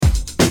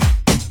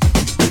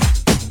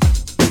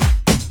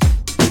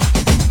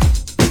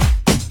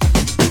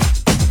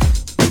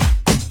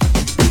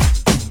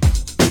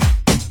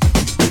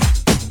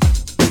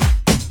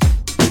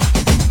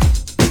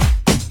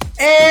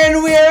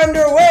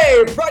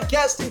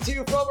Broadcasting to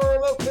you from our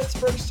remote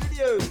Pittsburgh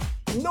studios,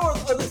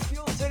 north of the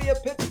Steel City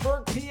of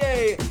Pittsburgh,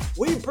 PA.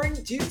 We bring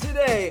to you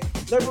today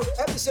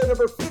episode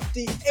number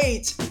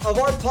 58 of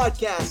our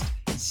podcast,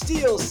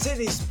 Steel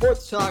City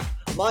Sports Talk.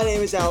 My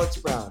name is Alex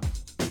Brown.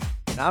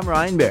 And I'm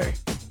Ryan Berry.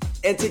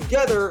 And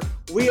together,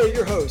 we are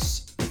your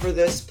hosts for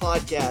this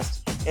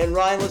podcast. And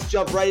Ryan, let's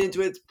jump right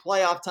into it. It's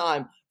playoff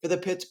time for the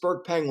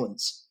Pittsburgh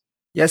Penguins.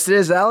 Yes, it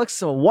is, Alex.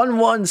 So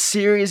 1-1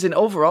 series, and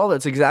overall,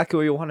 that's exactly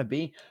where you want to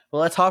be.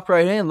 Well, let's hop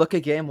right in and look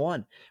at game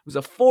one. It was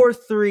a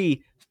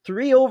 4-3,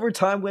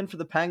 overtime win for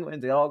the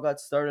Penguins. They all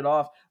got started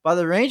off by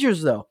the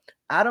Rangers, though.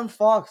 Adam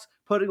Fox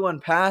putting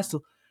one past,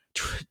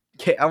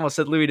 I almost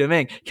said Louis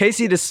Domingue,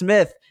 Casey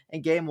DeSmith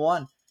in game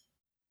one.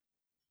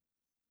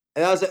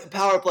 And that was a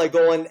power play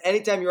goal. And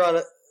anytime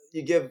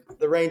you give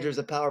the Rangers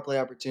a power play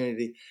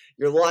opportunity,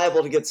 you're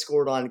liable to get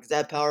scored on because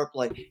that power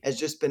play has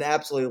just been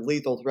absolutely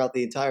lethal throughout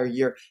the entire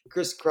year.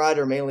 Chris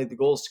Kreider, mainly the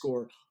goal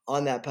scorer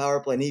on that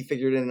power play, and he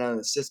figured in an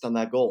assist on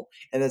that goal.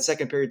 And then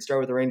second period started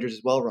with the Rangers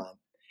as well, Ron.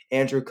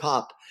 Andrew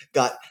Kopp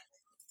got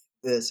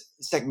this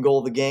second goal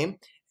of the game,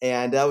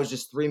 and that was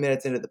just 3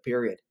 minutes into the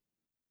period.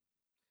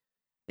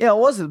 Yeah, it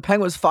wasn't. The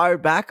Penguins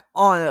fired back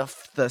on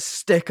the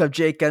stick of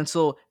Jake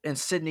Guentzel and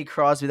Sidney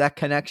Crosby. That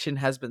connection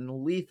has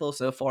been lethal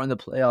so far in the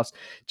playoffs.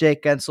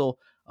 Jake Guentzel,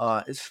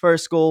 his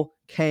first goal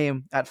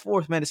came at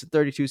 4 minutes and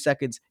 32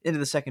 seconds into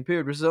the second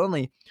period, which is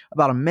only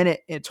about a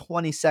minute and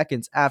 20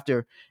 seconds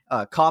after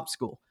Kopp's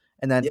goal.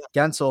 And then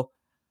Guentzel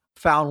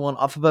found one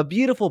off of a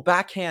beautiful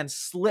backhand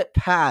slip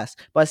pass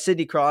by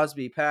Sidney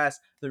Crosby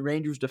past the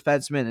Rangers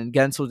defenseman, and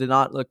Guentzel did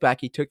not look back.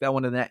 He took that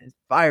one to the net and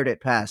fired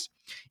it past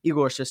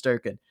Igor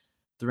Shesterkin.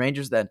 The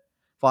Rangers then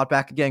fought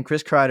back again.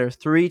 Chris Kreider,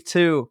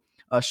 3-2,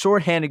 a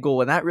shorthanded goal,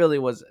 and that really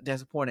was a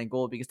disappointing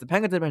goal because the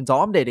Penguins had been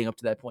dominating up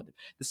to that point.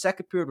 The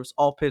second period was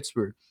all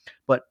Pittsburgh,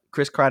 but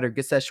Chris Kreider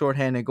gets that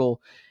shorthanded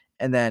goal,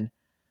 and then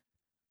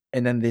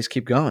they just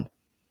keep going.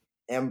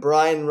 And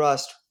Brian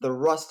Rust, the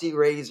Rusty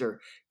Razor,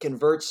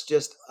 converts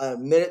just a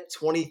minute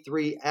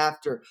 23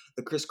 after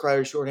the Chris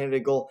Kreider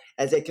shorthanded goal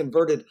as they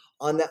converted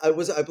on that. I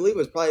believe it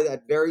was probably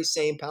that very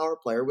same power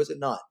play, or was it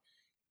not?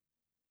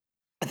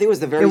 I think it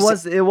was the very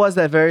It was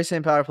that very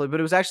same power play, but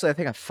it was actually, I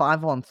think, a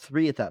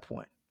 5-on-3 at that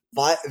point.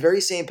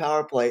 Very same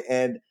power play,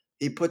 and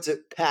he puts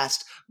it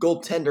past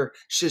goaltender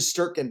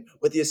Shesterkin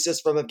with the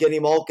assist from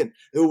Evgeny Malkin,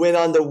 who went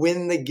on to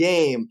win the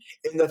game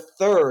in the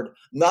third,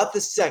 not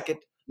the second,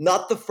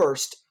 not the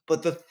first,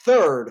 but the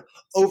third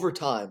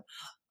overtime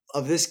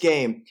of this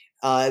game.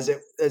 As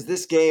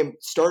this game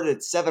started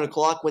at 7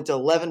 o'clock, went to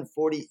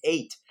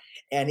 11:48,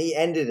 and he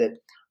ended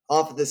it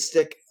off of the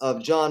stick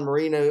of John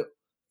Marino,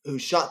 who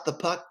shot the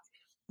puck.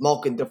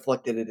 Malkin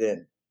deflected it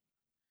in.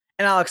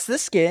 And Alex,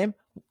 this game,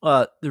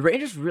 the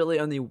Rangers really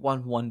only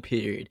won one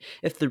period.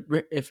 If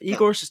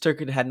Igor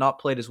Shesterkin had not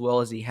played as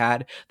well as he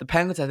had, the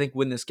Penguins, I think,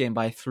 win this game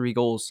by 3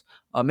 goals.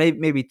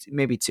 Maybe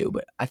 2,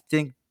 but I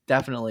think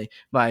definitely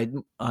by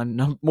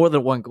more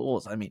than 1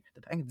 goals. I mean,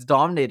 the Penguins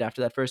dominated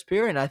after that first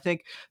period, and I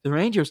think the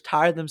Rangers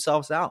tired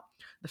themselves out.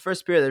 The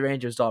first period, the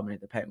Rangers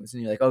dominated the Penguins,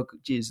 and you're like, oh,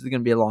 geez, this is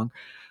going to be a long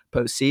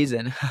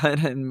postseason,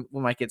 and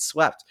we might get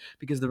swept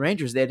because the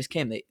Rangers, they just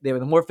came. They were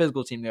the more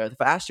physical team. They were the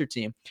faster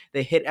team.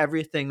 They hit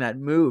everything that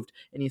moved,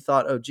 and you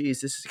thought, oh,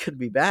 geez, this is going to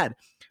be bad.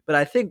 But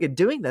I think in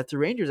doing that, the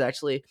Rangers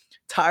actually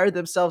tired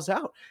themselves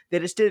out. They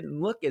just didn't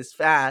look as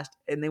fast,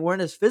 and they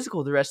weren't as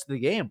physical the rest of the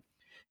game.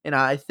 And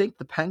I think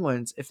the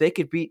Penguins, if they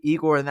could beat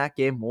Igor in that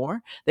game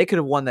more, they could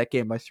have won that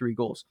game by 3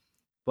 goals.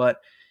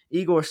 But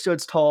Igor stood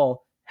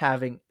tall,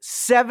 having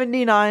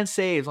 79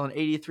 saves on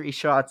 83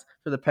 shots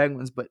for the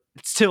Penguins, but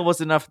it still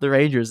wasn't enough for the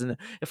Rangers. And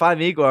if I'm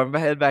Igor, I'm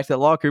heading back to the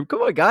locker room.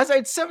 Come on, guys, I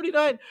had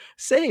 79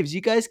 saves. You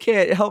guys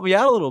can't help me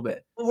out a little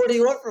bit. Well, what do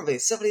you want from me?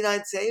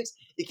 79 saves?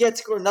 You can't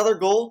score another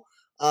goal?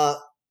 And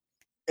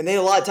they had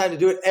a lot of time to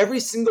do it. Every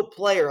single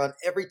player on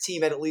every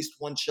team had at least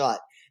one shot.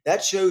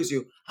 That shows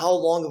you how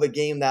long of a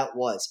game that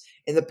was.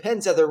 And the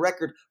Pens had their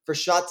record for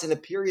shots in a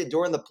period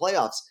during the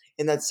playoffs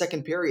in that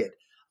second period.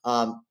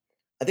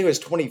 I think it was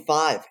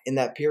 25 in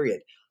that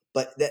period.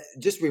 But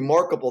just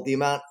remarkable the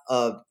amount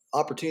of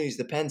opportunities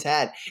the Pens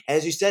had. And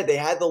as you said, they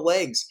had the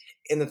legs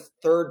in the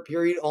third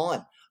period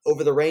on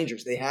over the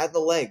Rangers. They had the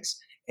legs,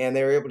 and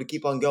they were able to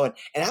keep on going.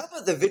 And how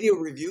about the video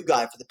review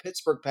guy for the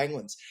Pittsburgh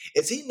Penguins?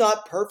 Is he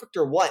not perfect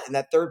or what in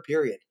that third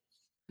period?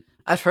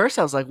 At first,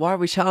 I was like, why are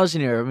we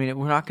challenging here? I mean,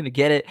 we're not going to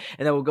get it.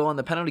 And then we'll go on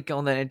the penalty kill,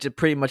 and then it's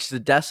pretty much the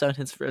death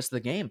sentence for the rest of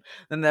the game.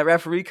 Then that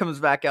referee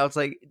comes back out. It's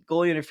like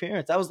goalie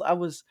interference.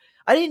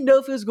 I didn't know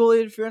if it was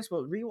goalie interference,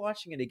 but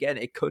rewatching it again,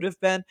 it could have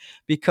been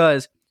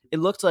because it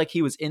looked like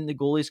he was in the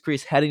goalie's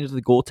crease heading to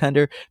the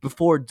goaltender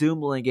before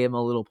Dumoulin gave him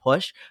a little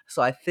push.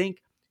 So I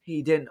think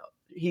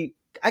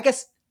I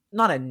guess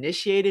not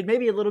initiated,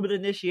 maybe a little bit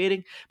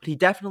initiating, but he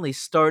definitely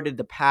started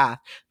the path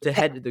to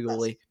head to the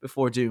goalie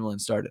before Dumoulin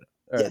started.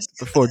 Yes.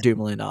 Before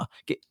Dumoulin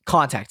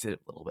contacted it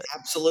a little bit.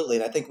 Absolutely.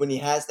 And I think when he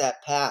has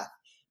that path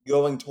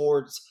going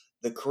towards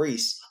the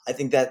crease, I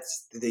think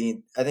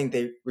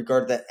they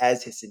regard that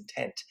as his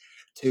intent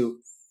to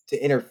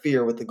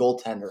interfere with the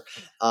goaltender.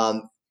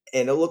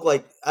 and it looked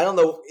like I don't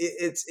know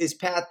it's his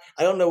path.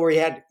 I don't know where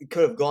he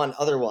could have gone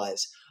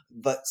otherwise,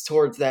 but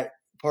towards that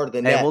part of the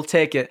Hey, net. we'll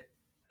take it.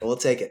 We'll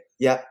take it.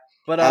 Yep,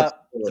 But the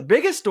absolutely.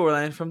 biggest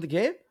storyline from the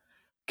game,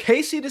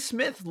 Casey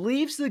DeSmith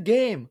leaves the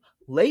game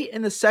late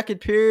in the second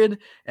period,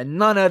 and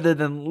none other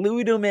than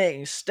Louis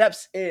Domingue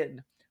steps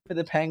in for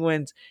the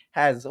Penguins.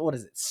 Has, what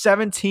is it,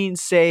 17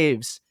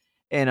 saves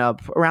in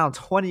around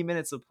 20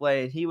 minutes of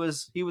play. He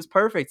was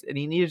perfect, and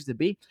he needed to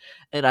be.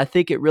 And I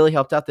think it really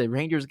helped out. The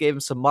Rangers gave him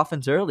some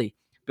muffins early,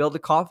 build the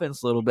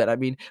confidence a little bit. I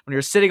mean, when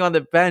you're sitting on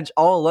the bench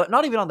all alone,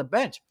 not even on the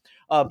bench,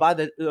 by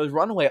the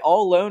runway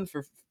all alone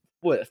for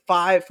what,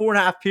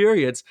 4.5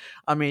 periods.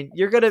 I mean,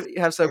 you're gonna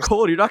have some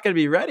cold. You're not gonna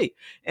be ready.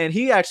 And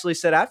he actually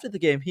said after the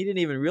game, he didn't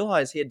even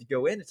realize he had to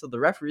go in until the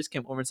referees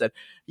came over and said,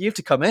 "You have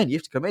to come in. You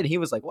have to come in." And he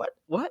was like, "What?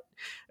 What?"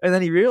 And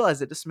then he realized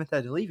that Smith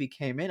had to leave. He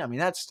came in. I mean,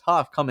 that's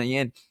tough coming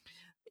in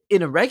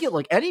a regular,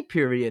 like any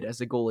period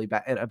as a goalie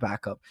a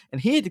backup, and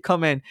he had to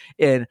come in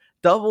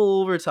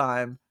double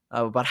overtime,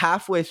 about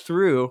halfway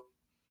through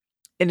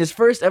in his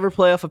first ever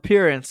playoff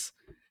appearance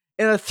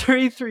in a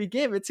 3-3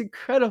 game. It's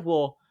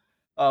incredible.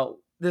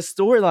 The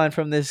storyline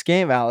from this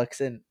game, Alex,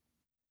 and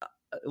a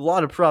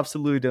lot of props to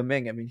Louis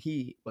Domingue. I mean,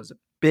 he was a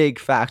big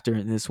factor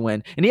in this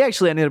win, and he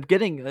actually ended up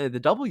getting the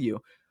W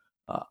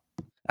uh,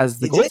 as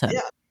the He did, goaltender. yeah,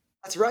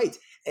 that's right.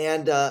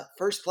 And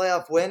first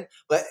playoff win.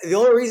 But the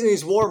only reason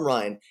he's warm,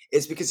 Ryan,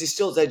 is because he's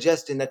still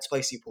digesting that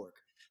spicy pork.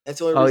 That's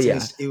the only Oh reason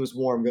yeah, he was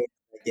warm going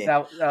into that game.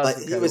 that was But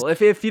he was incredible.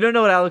 If you don't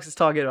know what Alex is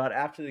talking about,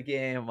 after the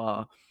game,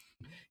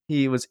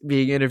 he was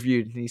being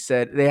interviewed, and he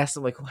said they asked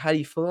him like, well, "How do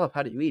you fill up?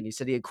 How do you eat?" And he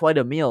said he had quite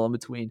a meal in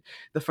between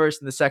the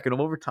first and the second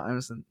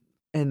overtimes, and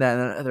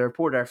then the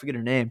reporter, I forget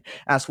her name,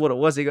 asked what it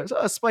was. He goes,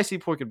 "Oh, spicy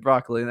pork and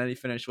broccoli," and then he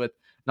finished with,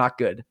 "Not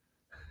good."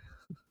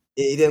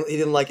 he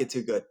didn't like it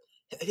too good.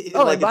 He didn't Oh,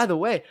 and like it. by the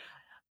way,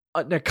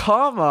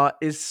 Nakama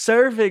is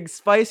serving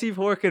spicy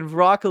pork and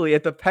broccoli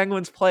at the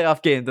Penguins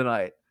playoff game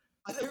tonight.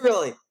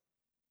 Really.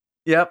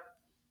 Yep.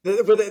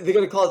 They're going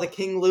to call it the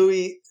King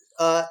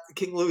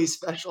Louis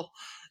special,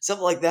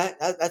 something like that.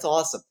 That's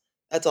awesome.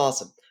 That's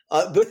awesome.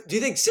 But do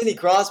you think Sidney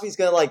Crosby's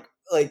going to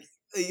like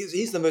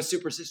he's the most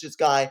superstitious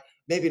guy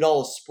maybe in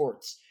all of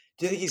sports?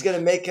 Do you think he's going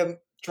to make him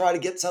try to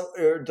get some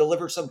or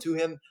deliver some to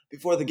him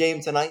before the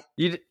game tonight?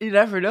 You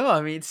never know.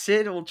 I mean,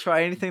 Sid will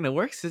try anything that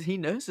works because he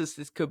knows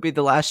this could be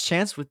the last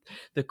chance with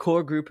the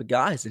core group of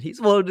guys, and he's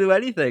willing to do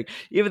anything.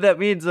 Even that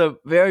means a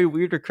very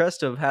weird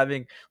request of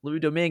having Louis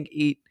Domingue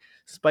eat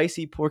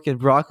spicy pork and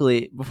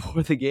broccoli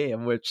before the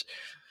game, which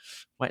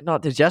might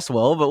not digest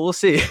well, but we'll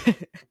see.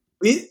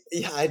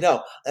 Yeah, I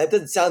know that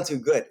doesn't sound too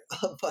good,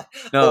 No, but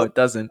it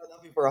doesn't.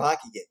 nothing for a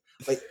hockey game.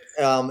 But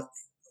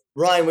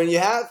Ryan, when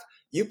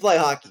you play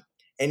hockey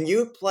and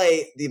you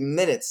play the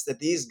minutes that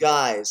these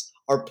guys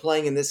are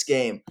playing in this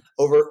game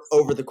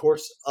over the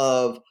course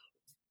of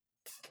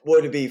what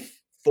would it be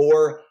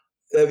four,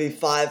 that'd be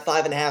five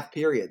and a half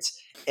periods,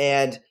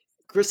 and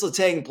Chris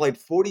Letang played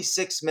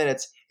 46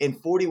 minutes in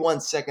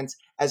 41 seconds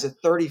as a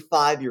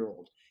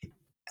 35-year-old.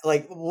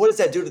 Like, what does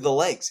that do to the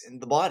legs and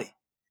the body?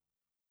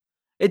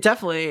 It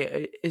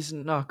definitely is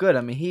not good.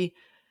 I mean, he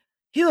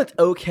looked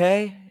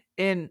okay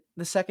in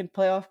the second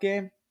playoff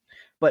game,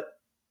 but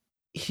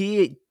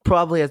he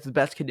probably has the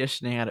best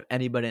conditioning out of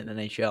anybody in the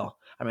NHL.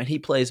 I mean, he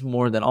plays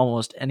more than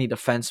almost any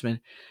defenseman.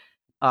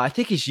 I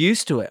think he's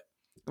used to it.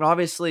 And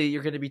obviously,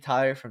 you're going to be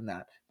tired from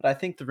that. But I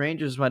think the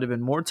Rangers might have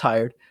been more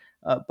tired,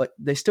 but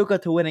they still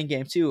got to win in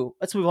game two.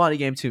 Let's move on to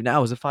game two now.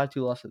 It was a 5-2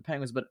 loss for the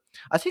Penguins, but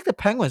I think the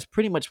Penguins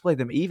pretty much played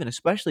them even,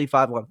 especially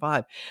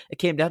 5-on-5. It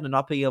came down to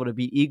not being able to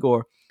beat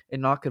Igor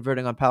and not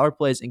converting on power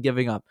plays and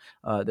giving up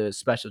the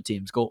special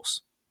teams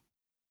goals.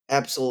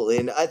 Absolutely,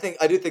 and I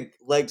do think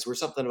legs were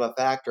something of a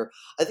factor.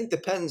 I think the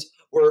Pens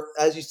were,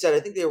 as you said,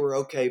 I think they were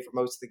okay for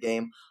most of the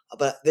game,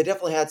 but they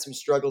definitely had some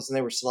struggles and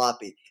they were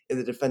sloppy in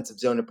the defensive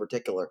zone in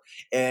particular.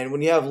 And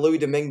when you have Louis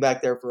Domingue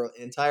back there for an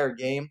entire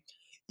game,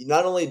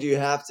 not only do you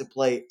have to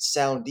play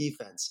sound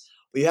defense,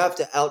 but you have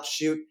to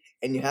outshoot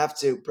and you have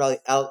to probably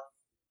out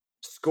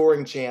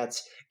scoring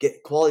chance,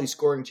 get quality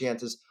scoring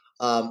chances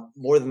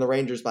more than the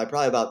Rangers by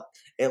probably about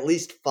at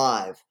least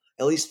at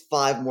least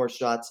five more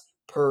shots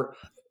per.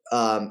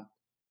 Um,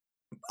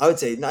 I would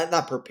say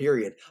not per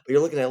period, but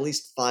you're looking at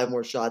least five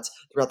more shots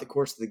throughout the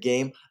course of the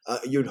game.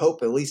 You'd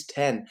hope at least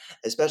 10,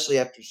 especially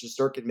after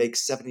Shesterkin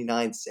makes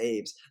 79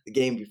 saves the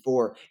game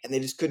before, and they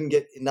just couldn't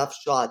get enough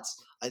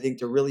shots. I think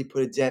to really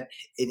put a dent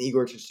in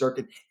Igor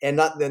Shesterkin, and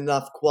not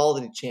enough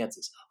quality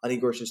chances on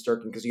Igor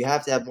Shesterkin, because you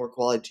have to have more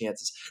quality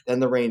chances than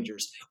the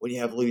Rangers when you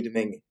have Louis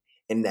Domingue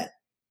in net.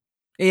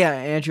 Yeah,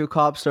 Andrew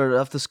Copp started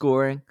off the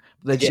scoring.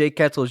 Then Again, Jake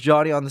Ketzel's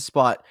Johnny on the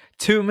spot.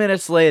 2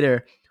 minutes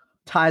later,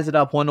 ties it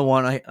up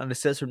 1-1 on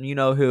assist from you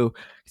know who,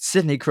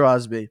 Sidney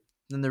Crosby.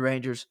 Then the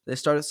Rangers, they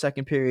start the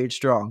second period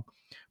strong.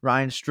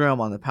 Ryan Strome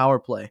on the power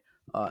play.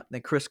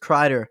 Then Chris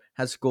Kreider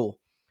has a goal.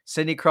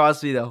 Sidney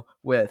Crosby, though,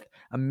 with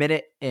a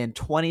minute and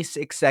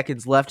 26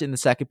 seconds left in the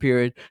second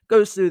period,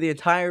 goes through the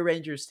entire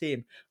Rangers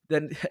team,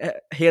 then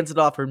hands it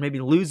off or maybe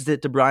loses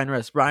it to Brian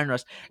Rust. Brian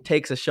Rust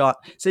takes a shot.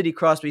 Sidney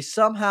Crosby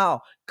somehow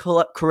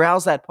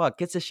corrals that puck,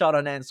 gets a shot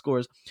on net and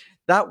scores.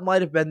 That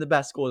might have been the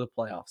best goal of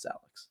the playoffs,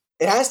 Alex.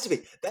 It has to be.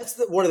 That's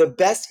one of the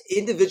best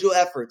individual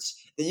efforts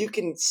that you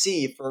can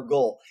see for a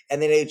goal in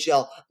the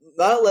NHL,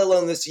 not let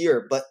alone this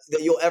year, but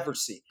that you'll ever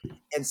see.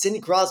 And Sidney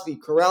Crosby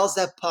corrals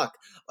that puck.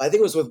 I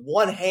think it was with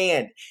one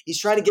hand. He's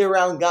trying to get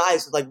around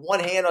guys with like one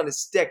hand on his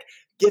stick,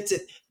 gets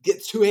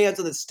 2 hands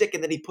on the stick,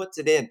 and then he puts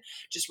it in.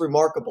 Just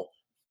remarkable.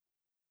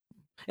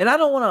 And I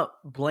don't want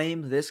to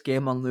blame this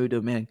game on Lou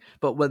Domingue,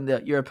 but when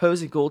your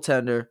opposing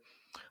goaltender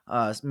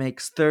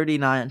makes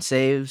 39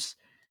 saves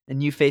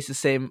and you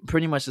face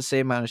pretty much the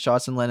same amount of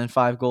shots and let in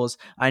 5 goals,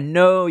 I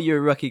know you're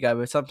a rookie guy,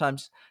 but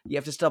sometimes you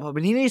have to step up.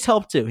 And he needs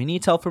help too. He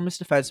needs help from his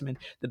defenseman.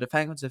 The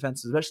Penguins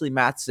defense, especially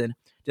Matheson,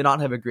 did not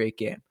have a great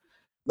game.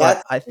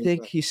 But I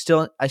think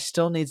I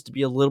still needs to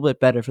be a little bit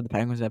better for the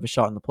Penguins to have a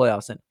shot in the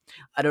playoffs. And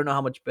I don't know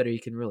how much better he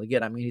can really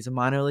get. I mean, he's a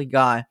minor league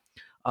guy.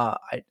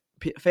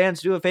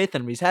 Fans do have faith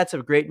in him. He's had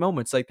some great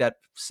moments like that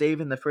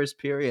save in the first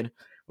period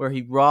where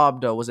he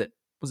robbed, was it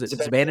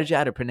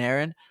Zibanejad or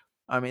Panarin?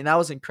 I mean, that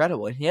was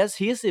incredible. And he has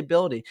the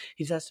ability.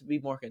 He has to be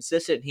more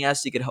consistent. He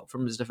has to get help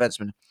from his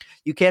defenseman.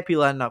 You can't be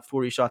letting up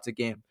 40 shots a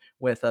game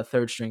with a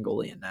third string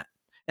goalie in that.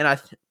 And a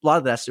lot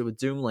of that has to do with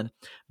Dumoulin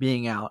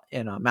being out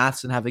and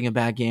Matheson having a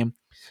bad game.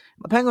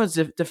 The Penguins'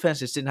 defense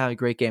just didn't have a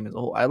great game as a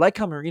whole. I like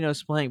how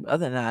Marino's playing, but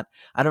other than that,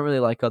 I don't really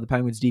like how the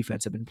Penguins'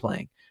 defense have been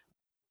playing.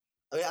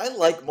 I mean, I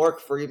like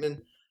Mark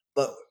Friedman,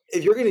 but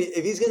if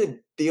he's gonna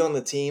be on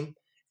the team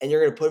and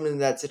you're gonna put him in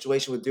that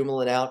situation with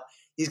Dumoulin out,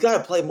 he's got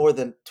to play more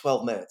than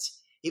 12 minutes.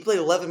 He played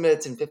 11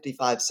 minutes and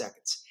 55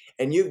 seconds,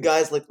 and you have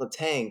guys like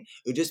Letang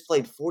who just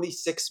played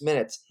 46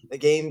 minutes the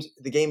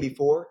game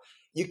before.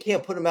 You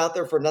can't put him out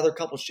there for another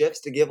couple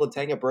shifts to give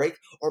Letang a break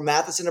or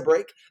Matheson a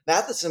break.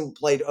 Matheson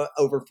played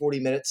over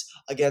 40 minutes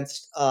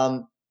against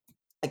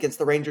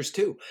the Rangers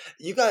too.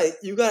 You got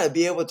to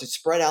be able to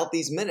spread out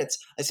these minutes,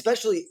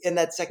 especially in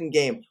that second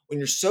game when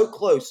you're so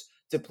close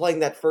to playing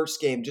that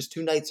first game just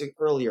 2 nights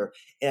earlier.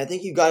 And I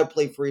think you got to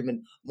play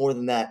Friedman more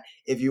than that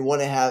if you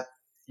want to have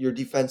your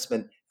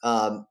defensemen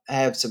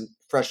have some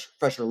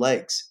fresher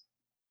legs.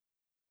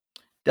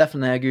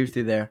 Definitely, I agree with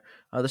you there.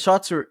 The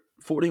shots are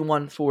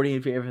 41-40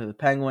 in favor of the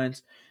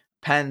Penguins.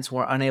 Pens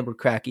were unable to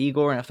crack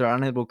Igor, and if they're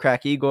unable to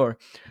crack Igor,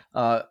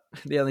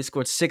 they only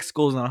scored 6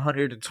 goals on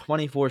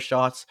 124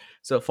 shots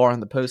so far in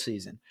the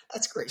postseason.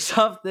 That's great.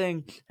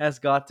 Something has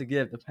got to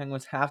give. The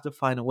Penguins have to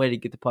find a way to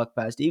get the puck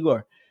past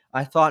Igor.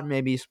 I thought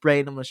maybe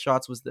spraying him with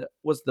shots was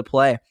the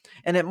play,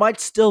 and it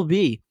might still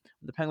be.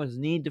 The Penguins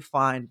need to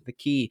find the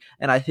key,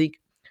 and I think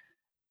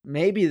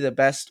maybe the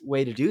best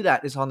way to do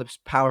that is on the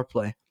power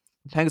play.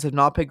 The Penguins have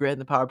not played great in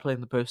the power play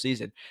in the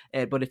postseason,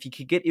 but if you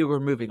could get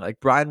Igor moving, like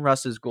Brian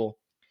Russ's goal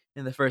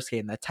in the first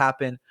game, that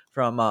tap in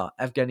from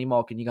Evgeny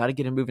Malkin, you got to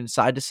get him moving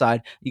side to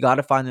side. You got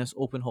to find those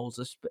open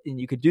holes,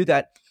 and you could do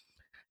that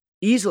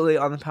easily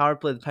on the power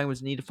play. The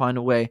Penguins need to find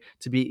a way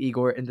to beat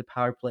Igor, and the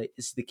power play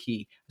is the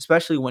key,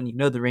 especially when you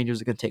know the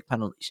Rangers are going to take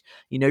penalties.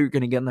 You know you're going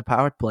to get in the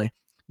power play.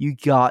 You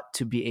got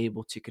to be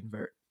able to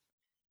convert.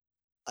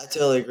 I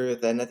totally agree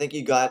with that, and I think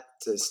you got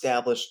to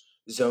establish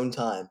zone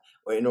time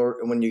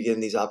when you get in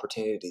these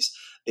opportunities,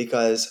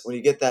 because when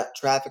you get that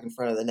traffic in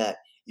front of the net,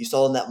 you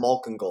saw in that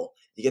Malkin goal,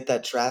 you get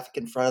that traffic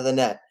in front of the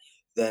net,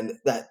 then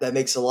that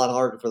makes it a lot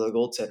harder for the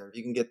goaltender. If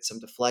you can get some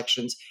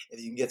deflections, if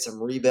you can get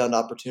some rebound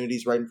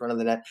opportunities right in front of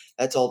the net,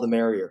 that's all the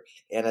merrier.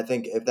 And I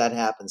think if that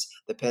happens,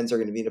 the Pens are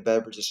going to be in a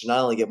better position not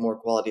only get more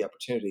quality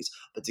opportunities,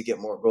 but to get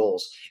more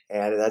goals.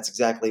 And that's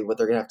exactly what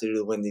they're going to have to do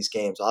to win these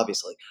games,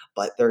 obviously.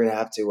 But they're going to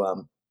have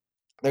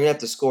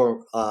to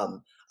score.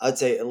 I'd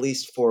say at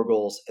least 4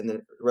 goals in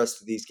the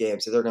rest of these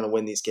games if they're going to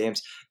win these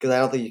games, because I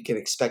don't think you can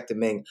expect the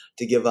Ming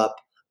to give up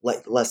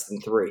like less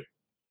than 3.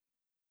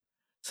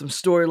 Some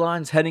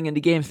storylines heading into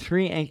Game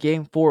 3 and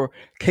Game 4.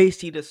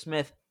 Casey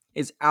DeSmith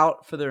is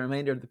out for the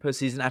remainder of the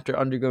postseason after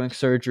undergoing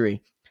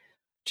surgery.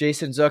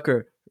 Jason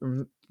Zucker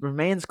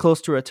remains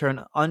close to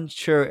return,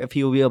 unsure if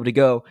he will be able to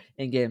go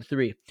in Game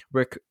 3.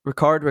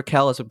 Ricard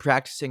Raquel has been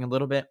practicing a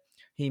little bit.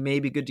 He may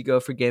be good to go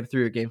for Game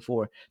 3 or Game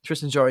 4.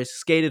 Tristan Jarry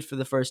skated for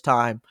the first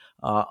time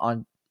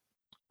on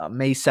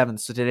May 7th,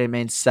 so today,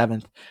 May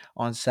 7th,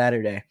 on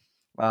Saturday.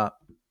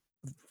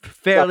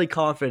 Fairly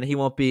confident he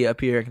won't be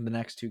appearing in the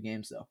next 2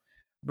 games, though.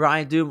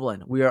 Brian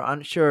Dumoulin, we are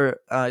unsure.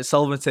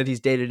 Sullivan said he's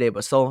day-to-day,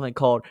 but Sullivan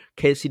called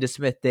Casey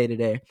DeSmith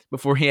day-to-day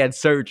before he had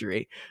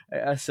surgery.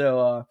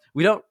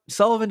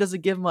 Sullivan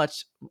doesn't give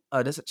much,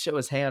 doesn't show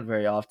his hand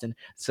very often.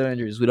 So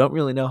injuries, we don't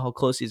really know how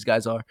close these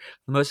guys are.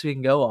 The most we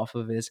can go off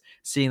of is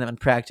seeing them in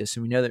practice.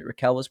 And we know that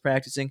Raquel was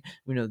practicing.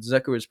 We know that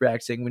Zucker was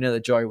practicing. We know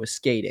that Jarry was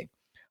skating.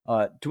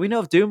 Do we know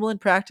if Dumoulin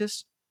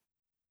practiced?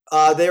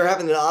 They were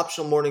having an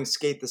optional morning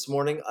skate this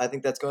morning. I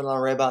think that's going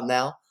on right about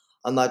now.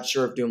 I'm not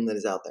sure if Dumoulin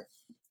is out there.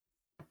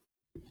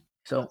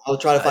 So I'll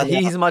try to find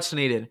he's much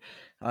needed.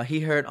 He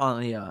heard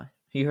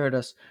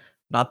us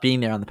not being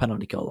there on the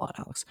penalty kill a lot,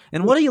 Alex.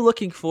 And what are you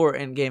looking for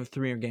in Game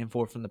 3 or Game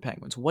 4 from the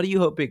Penguins? What are you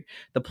hoping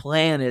the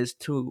plan is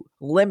to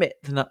limit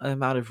the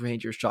amount of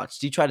Rangers shots?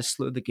 Do you try to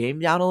slow the game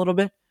down a little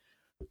bit?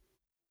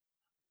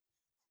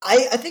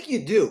 I think you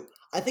do.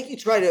 I think you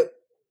try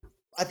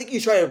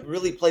to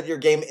really play your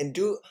game and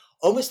do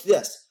almost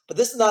this, but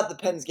this is not the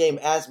Pens game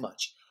as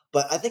much.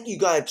 But I think you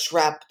got to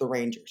trap the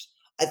Rangers.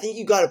 I think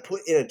you got to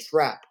put in a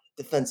trap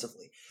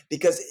defensively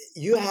because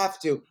you have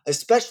to,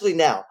 especially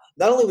now,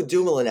 not only with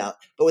Dumoulin out,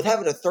 but with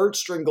having a third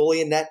string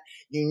goalie in net,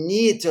 you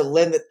need to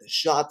limit the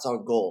shots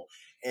on goal.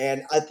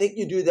 And I think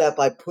you do that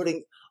by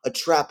putting a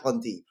trap on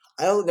D.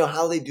 I don't know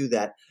how they do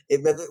that.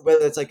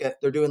 Whether it's like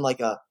they're doing like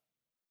a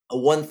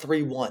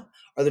 1-3-1,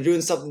 or they're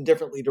doing something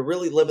differently to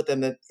really limit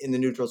them in the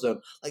neutral zone,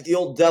 like the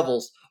old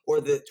Devils or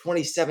the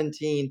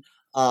 2017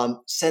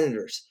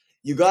 Senators.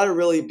 You got to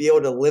really be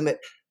able to limit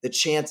the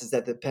chances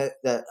that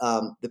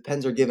the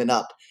Pens are giving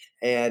up.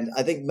 And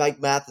I think Mike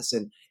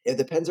Matheson, if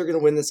the Pens are going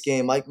to win this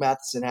game, Mike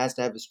Matheson has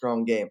to have a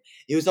strong game.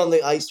 He was on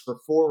the ice for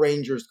 4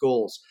 Rangers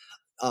goals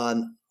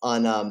on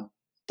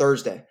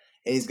Thursday,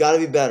 and he's got to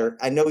be better.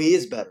 I know he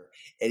is better.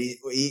 And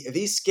if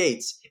he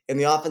skates in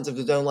the offensive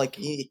zone like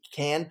he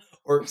can,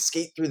 or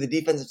skate through the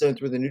defensive zone,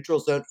 through the neutral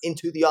zone,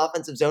 into the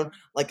offensive zone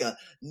like a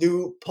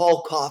new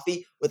Paul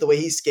Coffey with the way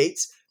he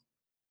skates,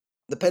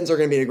 the Pens are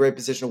going to be in a great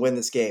position to win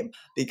this game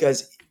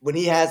because when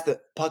he has the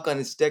puck on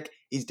his stick,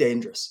 he's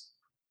dangerous.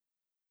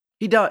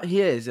 He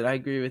is, and I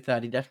agree with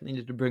that. He definitely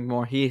needs to bring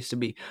more. He needs to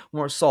be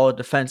more solid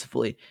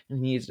defensively,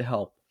 and he needs to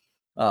help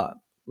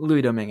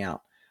Louis Domingue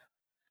out.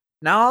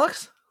 Now,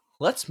 Alex,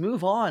 let's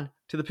move on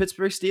to the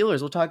Pittsburgh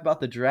Steelers. We'll talk about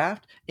the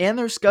draft and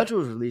their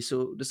schedule release. So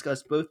we'll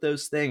discuss both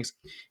those things.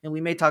 And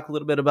we may talk a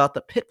little bit about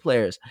the Pitt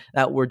players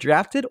that were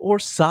drafted or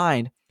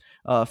signed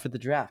for the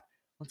draft.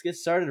 Let's get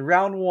started.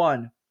 Round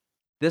 1.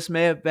 This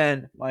may have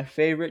been my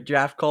favorite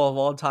draft call of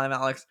all time,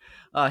 Alex.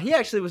 He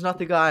actually was not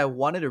the guy I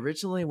wanted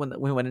originally when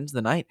we went into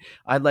the night.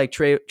 I like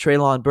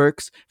Treylon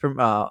Burks from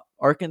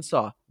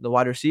Arkansas, the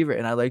wide receiver,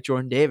 and I like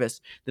Jordan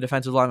Davis, the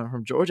defensive lineman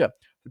from Georgia.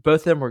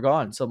 Both of them were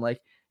gone. So I'm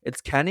like, it's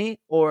Kenny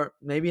or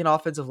maybe an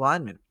offensive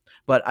lineman.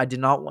 But I did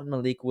not want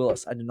Malik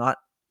Willis. I did not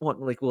want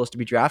Malik Willis to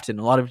be drafted. And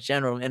a lot of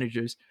general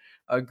managers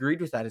agreed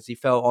with that as he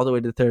fell all the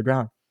way to the 3rd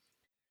round.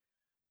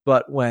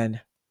 But when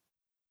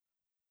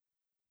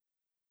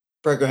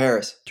Franco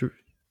Harris.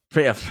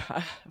 I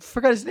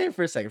forgot his name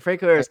for a second.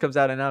 Franco Harris comes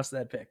out and announced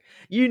that pick.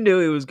 You knew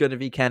it was going to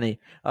be Kenny.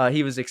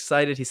 He was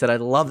excited. He said, "I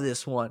love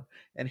this one,"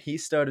 and he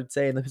started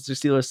saying the Pittsburgh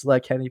Steelers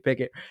select Kenny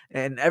Pickett,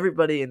 and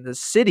everybody in the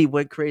city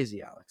went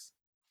crazy. Alex,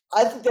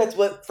 I think that's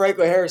what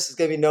Franco Harris is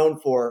going to be known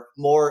for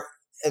more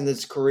in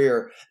his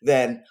career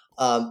than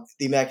the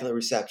Immaculate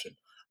Reception.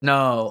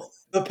 no,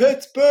 The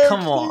Pittsburgh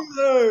come on.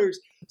 Steelers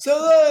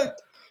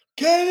select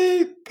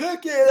Kenny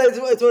Pickett.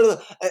 It's one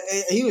of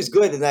he was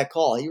good in that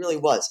call. He really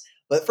was.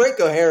 But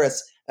Franco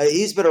Harris,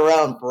 he's been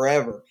around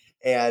forever,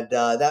 and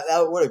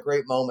that what a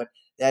great moment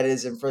that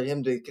is, and for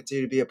him to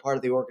continue to be a part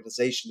of the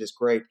organization is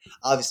great.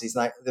 Obviously, it's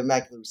not the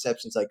Immaculate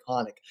Reception is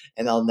iconic,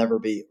 and I'll never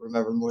be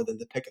remembered more than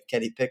the pick of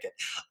Kenny Pickett.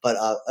 But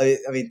I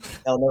mean,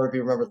 I'll never be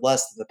remembered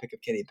less than the pick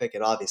of Kenny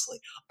Pickett, obviously.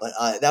 But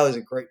that was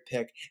a great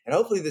pick, and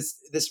hopefully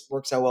this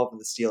works out well for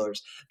the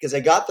Steelers because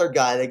they got their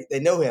guy. They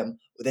know him.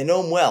 They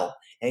know him well.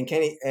 And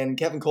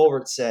Kevin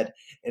Colbert said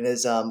in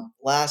his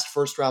last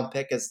first round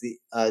pick as the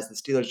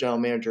Steelers general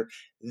manager,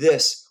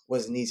 this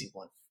was an easy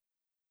one.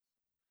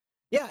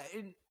 Yeah,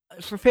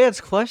 for fans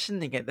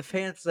questioning it, the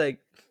fans like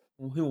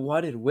who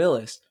wanted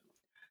Willis.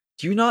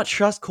 Do you not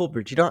trust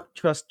Colbert? Do you not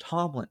trust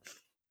Tomlin?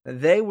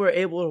 They were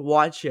able to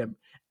watch him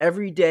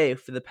every day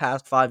for the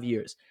past 5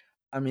 years.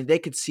 I mean, they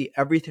could see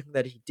everything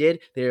that he did.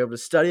 They were able to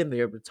study him. They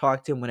were able to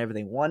talk to him whenever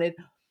they wanted.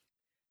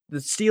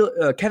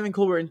 Kevin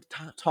Colbert and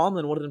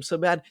Tomlin wanted him so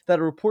bad that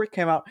a report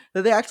came out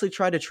that they actually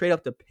tried to trade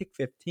up to pick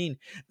 15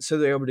 so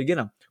they were able to get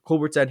him.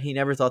 Colbert said he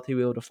never thought he'd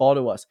be able to fall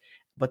to us,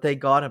 but they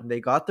got him. They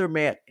got their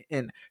man.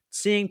 And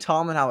seeing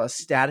Tomlin how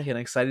ecstatic and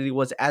excited he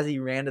was as he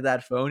ran to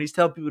that phone, he's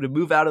telling people to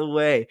move out of the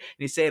way, and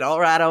he's saying, "All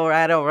right, all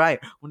right, all right."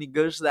 When he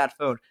goes to that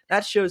phone,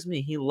 that shows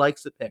me he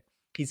likes the pick.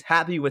 He's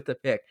happy with the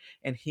pick,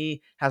 and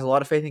he has a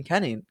lot of faith in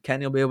Kenny. And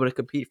Kenny will be able to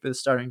compete for the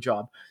starting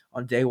job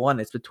on day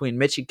 1. It's between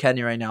Mitch and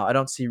Kenny right now. I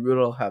don't see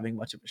Rudolph having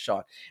much of a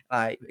shot.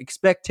 I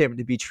expect him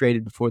to be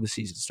traded before the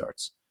season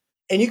starts.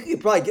 And you could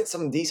probably get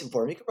something decent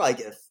for him. You could probably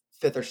get a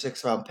 5th or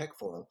 6th round pick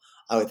for him,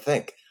 I would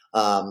think,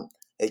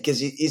 because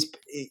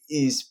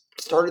he's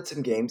started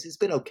some games. He's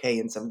been okay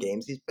in some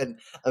games. He's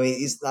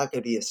not going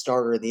to be a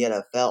starter in the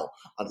NFL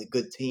on a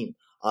good team,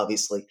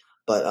 obviously,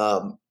 but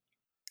I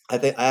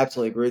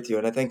absolutely agree with you,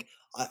 and I think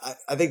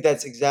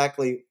that's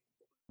exactly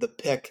the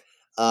pick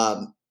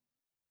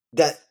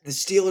that the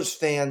Steelers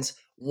fans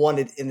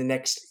wanted in the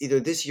next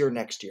either this year or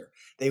next year.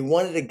 They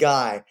wanted a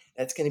guy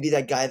that's going to be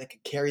that guy that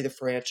could carry the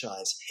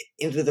franchise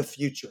into the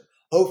future,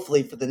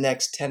 hopefully for the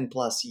next 10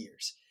 plus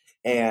years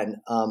and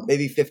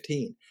maybe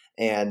 15.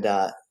 And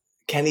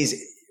Kenny's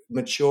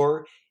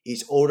mature,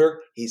 he's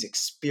older, he's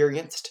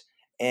experienced,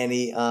 and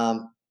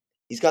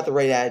he's got the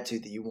right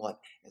attitude that you want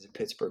as a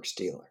Pittsburgh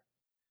Steeler.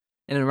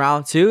 And in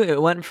round two,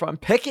 it went from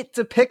Pickett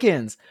to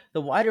Pickens, the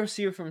wide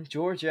receiver from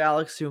Georgia,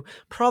 Alex, who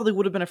probably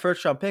would have been a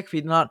first round pick if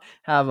he did not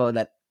have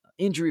that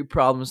injury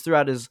problems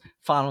throughout his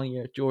final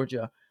year at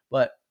Georgia.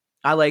 But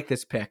I like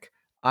this pick.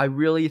 I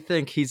really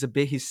think he's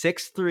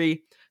 6'3",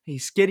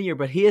 he's skinnier,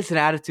 but he has an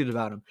attitude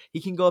about him. He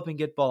can go up and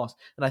get balls,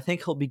 and I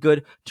think he'll be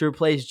good to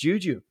replace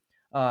Juju.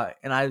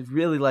 And I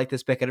really like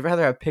this pick. I'd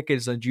rather have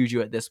Pickens than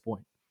Juju at this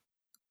point.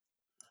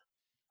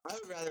 I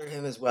would rather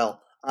him as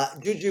well.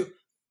 Juju,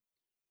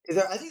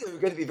 I think they're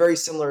going to be very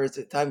similar as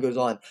the time goes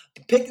on.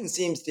 Pickens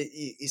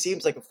he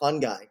seems like a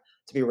fun guy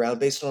to be around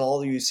based on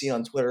all you've seen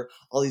on Twitter,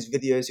 all these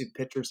videos,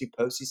 pictures he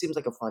posts. He seems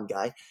like a fun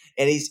guy,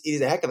 and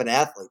he's a heck of an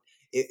athlete.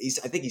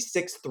 I think he's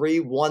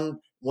 6'3",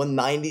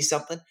 190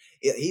 something.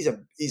 He's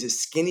a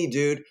skinny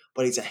dude,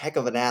 but he's a heck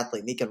of an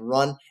athlete. And he can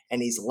run,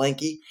 and he's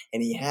lanky,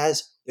 and he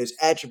has those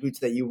attributes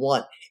that you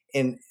want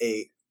in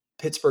a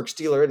Pittsburgh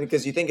Steeler. And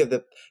because you think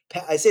of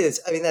I say this,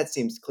 I mean that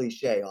seems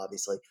cliche,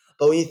 obviously,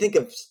 but when you think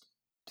of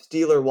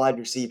Steeler wide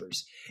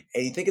receivers,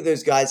 and you think of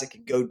those guys that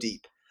can go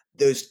deep,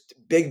 those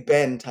Big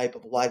Ben type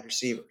of wide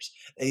receivers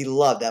that he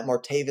loved, that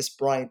Martavis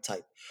Bryant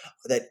type,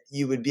 that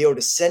you would be able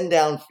to send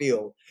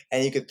downfield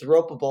and you could throw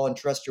up a ball and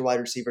trust your wide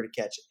receiver to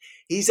catch it.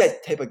 He's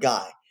that type of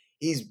guy.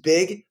 He's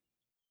big.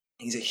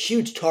 He's a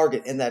huge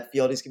target in that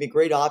field. He's going to be a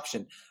great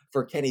option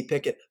for Kenny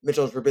Pickett,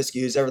 Mitchell Trubisky,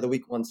 who's ever the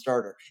week one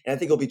starter. And I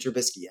think he'll be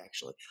Trubisky,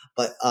 actually.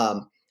 But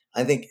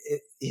I think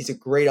he's a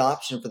great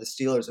option for the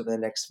Steelers over the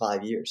next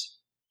 5 years.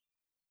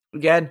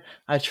 Again,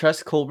 I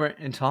trust Colbert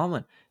and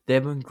Tomlin.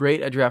 They've been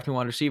great at drafting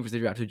wide receivers. They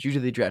drafted Juju,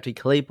 they drafted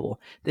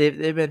Claypool.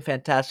 They've been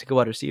fantastic at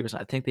wide receivers.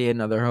 I think they had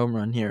another home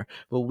run here,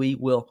 but we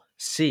will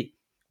see.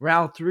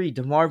 Round three,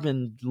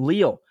 DeMarvin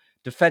Leal,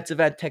 defensive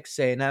end, Texas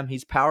A&M.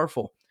 He's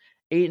powerful.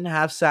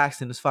 8.5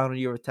 sacks in his final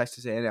year with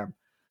Texas A&M.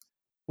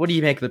 What do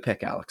you make of the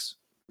pick, Alex?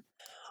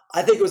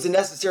 I think it was a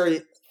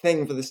necessary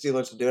thing for the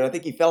Steelers to do, and I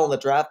think he fell on the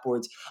draft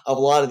boards of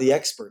a lot of the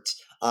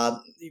experts.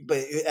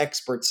 But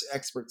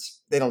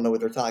experts, they don't know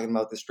what they're talking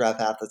about this draft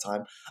half the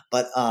time.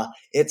 But I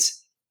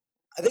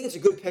think it's a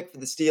good pick for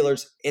the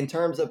Steelers in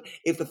terms of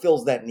it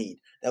fulfills that need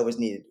that was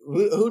needed.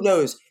 Who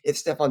knows if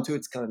Stephon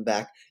Tuitt's coming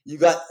back? You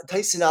got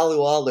Tyson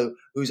Alualu,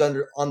 who's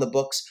on the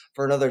books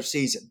for another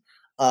season.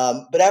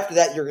 But after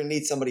that, you're going to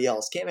need somebody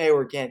else. Cam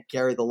Hayward can't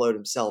carry the load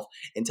himself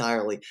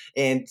entirely.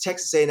 And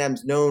Texas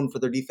A&M's known for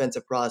their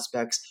defensive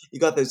prospects. You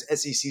got those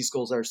SEC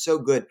schools that are so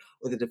good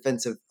with the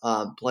defensive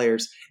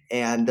players.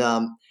 And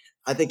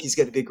I think he's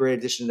going to be a great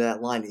addition to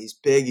that line. He's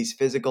big. He's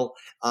physical.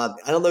 I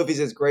don't know if he's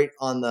as great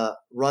on the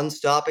run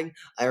stopping.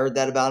 I heard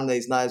that about him, that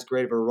he's not as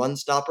great of a run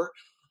stopper.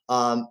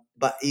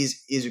 But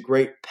he's a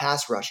great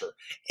pass rusher.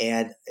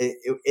 And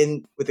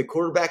with the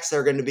quarterbacks that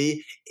are going to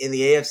be in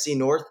the AFC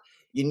North,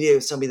 you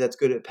need somebody that's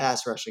good at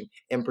pass rushing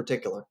in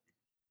particular.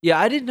 Yeah,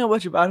 I didn't know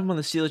much about him when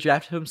the Steelers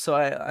drafted him, so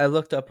I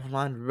looked up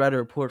online and read a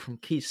report from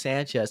Keith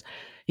Sanchez.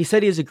 He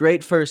said he has a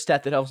great first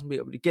step that helps him be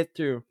able to get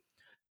through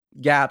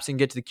gaps and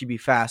get to the QB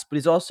fast, but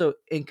he's also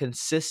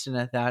inconsistent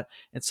at that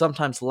and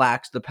sometimes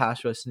lacks the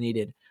pass rush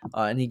needed,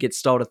 and he gets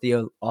stalled at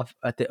the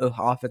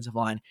offensive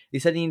line. He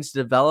said he needs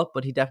to develop,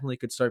 but he definitely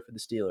could start for the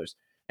Steelers,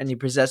 and he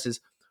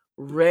possesses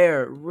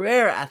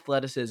rare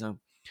athleticism.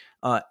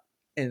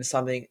 And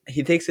something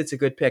he thinks it's a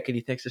good pick, and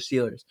he thinks the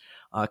Steelers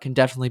can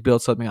definitely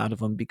build something out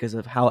of him because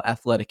of how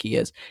athletic he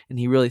is, and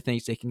he really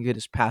thinks they can get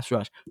his pass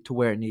rush to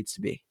where it needs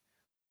to be.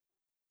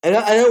 And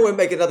I know we'll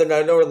make another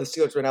note. I know we're in the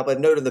Steelers right now, but a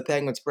note in the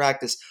Penguins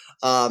practice.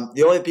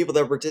 The only people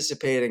that were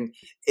participating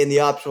in the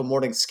optional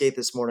morning skate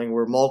this morning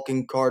were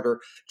Malkin Carter,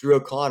 Drew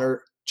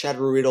O'Connor, Chad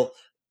Ruedel,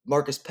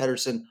 Marcus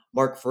Pedersen,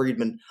 Mark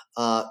Friedman,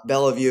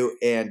 Bellevue,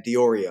 and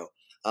Diorio.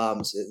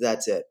 So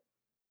that's it.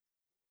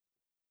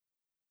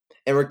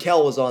 And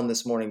Raquel was on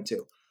this morning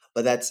too.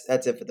 But that's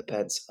it for the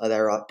Pens.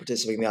 They're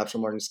participating in the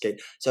optional morning skate.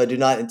 So I do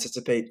not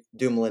anticipate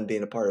Dumoulin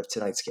being a part of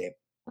tonight's game.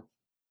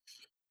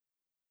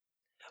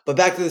 But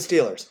back to the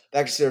Steelers.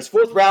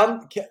 Fourth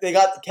round, they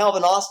got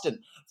Calvin Austin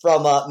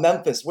from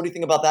Memphis. What do you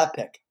think about that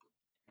pick?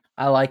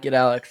 I like it,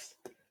 Alex.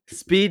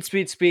 Speed.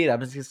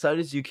 I'm as excited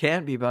as you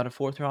can be about a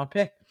fourth round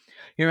pick.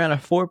 He ran a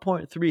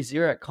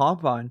 4.30 at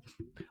Combine.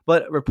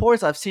 But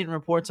I've seen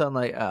reports on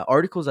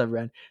articles I've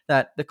read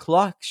that the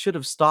clock should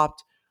have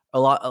stopped a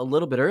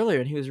little bit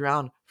earlier, and he was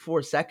around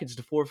 4 seconds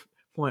to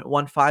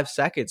 4.15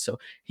 seconds. So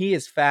he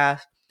is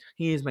fast.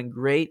 He has been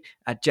great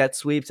at jet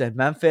sweeps at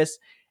Memphis.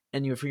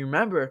 And if you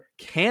remember,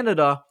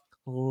 Canada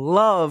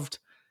loved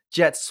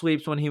jet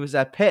sweeps when he was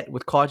at Pitt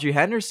with Kadri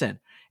Henderson.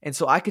 And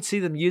so I could see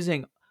them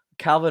using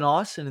Calvin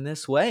Austin in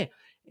this way.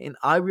 And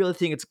I really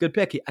think it's a good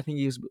pick. I think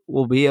he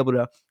will be able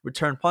to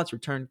return punts,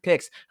 return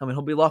kicks. I mean,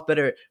 he'll be a lot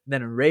better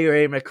than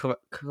Ray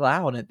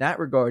McCloud in that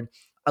regard.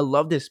 I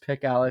love this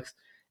pick, Alex.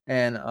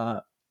 And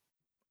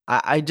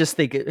I just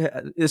think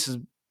this is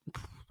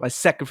my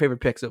second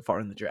favorite pick so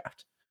far in the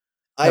draft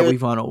that we've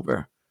gone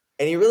over.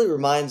 And he really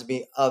reminds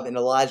me of an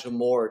Elijah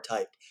Moore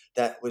type.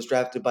 that was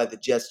drafted by the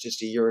Jets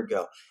just a year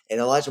ago. And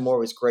Elijah Moore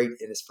was great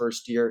in his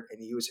first year, and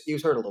he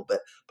was hurt a little bit,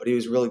 but he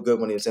was really good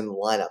when he was in the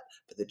lineup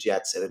for the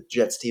Jets, and a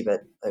Jets team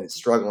that and is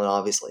struggling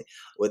obviously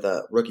with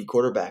a rookie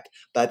quarterback.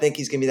 But I think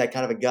he's going to be that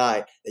kind of a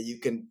guy that you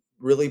can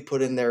really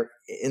put in there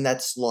in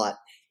that slot.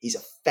 He's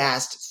a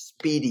fast,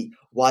 speedy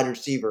wide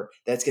receiver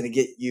that's going to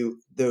get you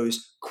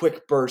those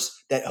quick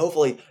bursts, that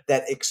hopefully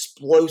that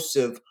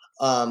explosive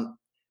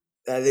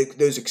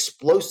those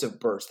explosive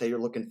bursts that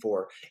you're looking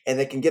for, and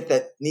they can get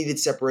that needed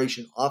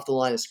separation off the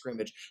line of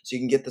scrimmage, so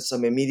you can get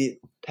some immediate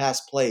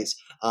pass plays.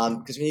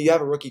 Because when you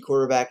have a rookie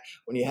quarterback,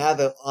 when you have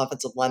an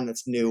offensive line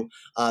that's new,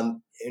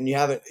 and you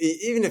have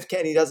even if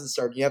Kenny doesn't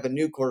start, you have a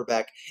new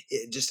quarterback,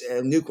 just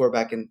a new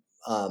quarterback in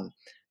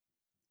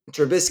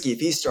Trubisky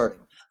if he's starting.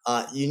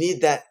 You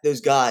need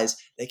those guys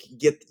that can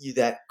get you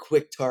that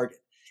quick target.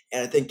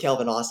 And I think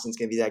Calvin Austin's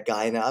going to be that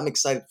guy, and I'm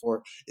excited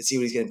to see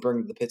what he's going to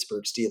bring to the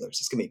Pittsburgh Steelers.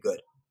 It's going to be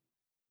good.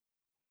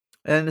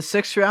 And in the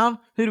 6th round,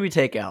 who do we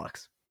take,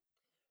 Alex?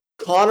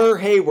 Connor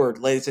Hayward,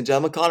 ladies and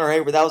gentlemen. Connor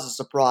Hayward, that was a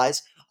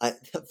surprise.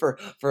 For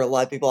a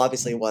lot of people,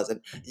 obviously it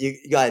wasn't. You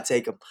got to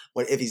take him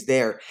if he's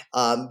there.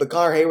 But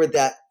Connor Hayward,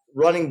 that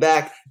running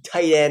back,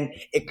 tight end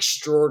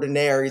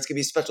extraordinaire. He's going to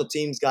be a special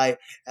teams guy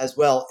as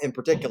well, in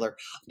particular.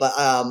 But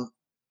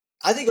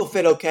I think he'll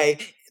fit okay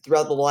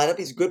throughout the lineup.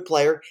 He's a good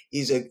player.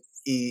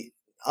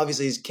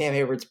 Obviously, he's Cam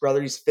Hayward's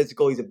brother. He's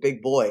physical. He's a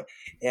big boy.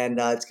 And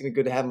it's going to be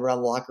good to have him around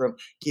the locker room.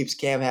 Keeps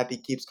Cam happy,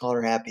 keeps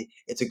Connor happy.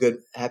 It's a good,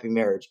 happy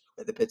marriage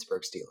with the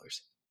Pittsburgh Steelers.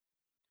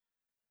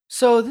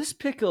 So this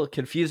pick will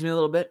confuse me a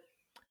little bit.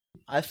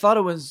 I thought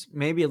it was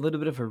maybe a little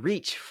bit of a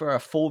reach for a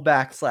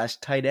fullback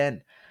 / tight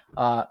end.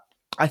 I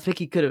think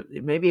he could have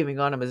maybe even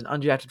gone him as an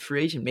undrafted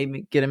free agent,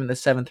 maybe get him in the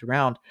 7th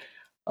round.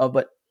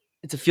 But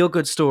it's a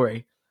feel-good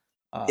story.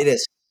 It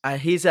is.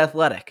 He's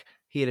athletic.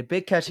 He had a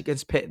big catch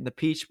against Pitt in the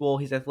Peach Bowl.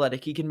 He's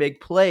athletic. He can make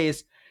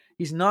plays.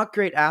 He's not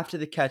great after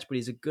the catch, but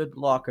he's a good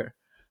blocker.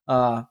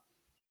 I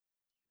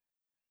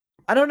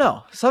don't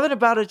know. Something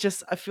about it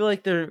just, I feel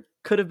like there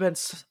could have been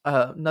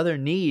another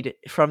need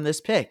from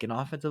this pick, an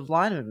offensive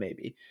lineman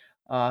maybe.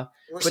 But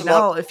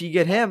now if you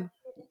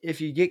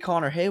get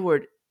Connor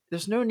Hayward,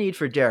 there's no need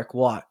for Derek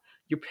Watt.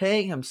 You're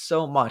paying him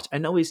so much. I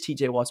know he's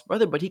TJ Watt's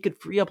brother, but he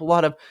could free up a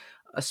lot of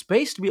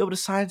space to be able to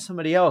sign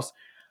somebody else.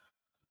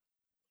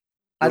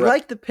 I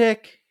like the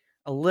pick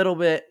a little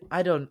bit.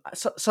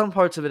 Some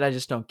parts of it I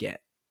just don't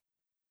get.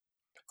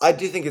 I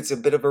do think it's a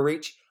bit of a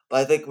reach, but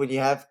I think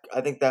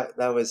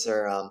that was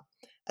their.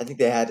 I think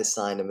they had to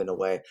sign him in a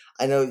way.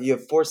 I know you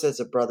have 4 sets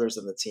of brothers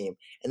in the team,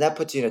 and that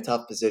puts you in a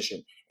tough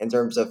position in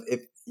terms of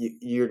if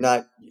you're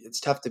not. It's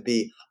tough to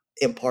be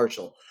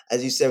impartial,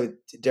 as you said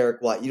with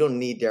Derek Watt. You don't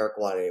need Derek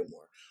Watt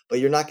anymore, but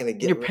you're not going to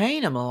get. You're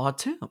paying him a lot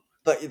too,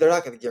 but they're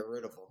not going to get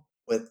rid of him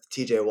with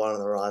TJ Watt on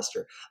the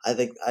roster. I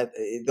think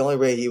the only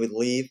way he would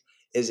leave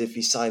is if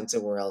he signed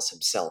somewhere else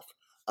himself.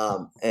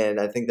 And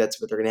I think that's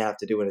what they're going to have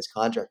to do when his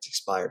contract's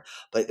expired.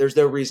 But there's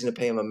no reason to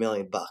pay him $1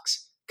 million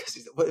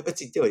because what's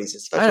he doing? He's a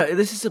special. I know,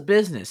 this is a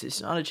business.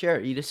 It's not a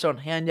charity. You just don't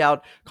hand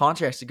out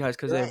contracts to guys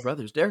because they have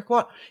brothers. Derek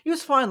Watt, he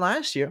was fine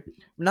last year.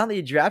 Now that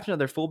you draft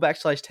another fullback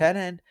 / tight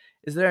end,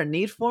 is there a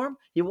need for him?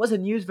 He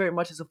wasn't used very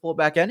much as a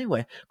fullback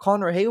anyway.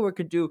 Connor Hayward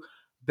could do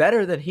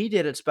better than he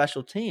did at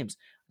special teams.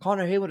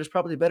 Connor Hayward is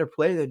probably a better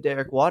player than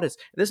Derek Watt is.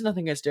 There's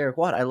nothing against Derek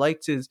Watt. I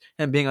liked him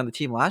being on the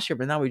team last year,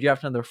 but now we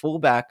draft another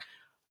fullback.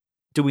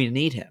 Do we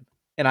need him?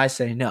 And I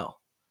say no.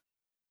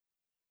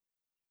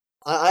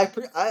 I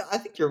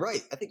think you're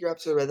right. I think you're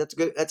absolutely right. That's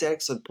good. That's an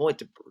excellent point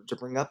to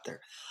bring up there.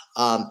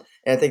 And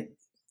I think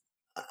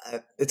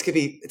it's gonna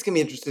be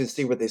interesting to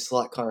see where they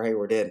slot Connor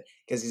Hayward in,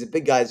 because he's a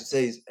big guy. As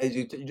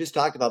you just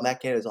talked about,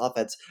 Matt Canada's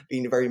offense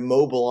being a very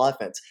mobile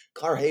offense.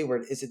 Connor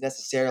Hayward isn't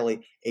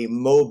necessarily a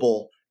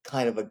mobile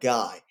kind of a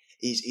guy.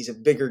 He's a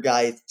bigger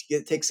guy.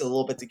 It takes a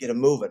little bit to get him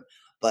moving,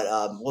 but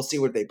we'll see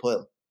where they put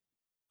him.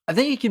 I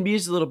think he can be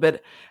used a little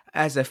bit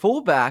as a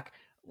fullback,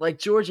 like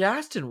George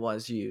Aston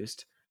was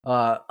used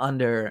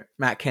under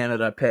Matt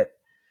Canada Pitt.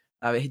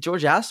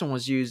 George Aston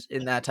was used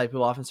in that type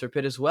of offense for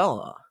Pitt as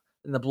well,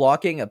 in the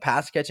blocking, a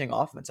pass-catching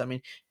offense. I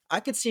mean, I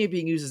could see it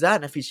being used as that,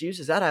 and if he's used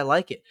as that, I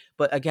like it.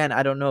 But again,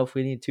 I don't know if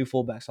we need 2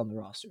 fullbacks on the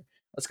roster.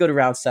 Let's go to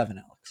round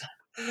 7,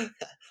 Alex.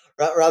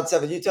 Round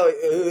 7. You tell me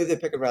who they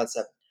pick in round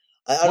 7.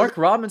 Mark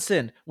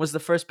Robinson was the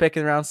first pick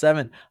in round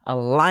 7, a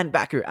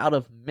linebacker out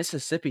of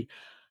Mississippi.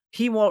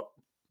 He won't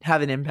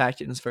have an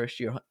impact in his first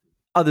year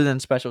other than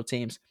special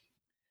teams.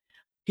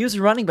 He was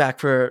a running back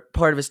for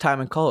part of his time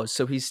in college,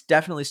 so he's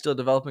definitely still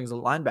developing as a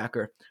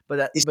linebacker.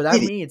 But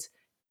that means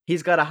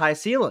he's got a high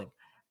ceiling.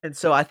 And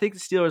so I think the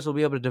Steelers will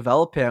be able to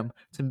develop him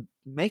to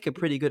make a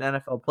pretty good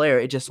NFL player.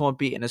 It just won't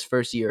be in his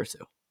first year or so.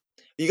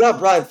 You got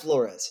Brian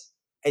Flores,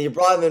 and you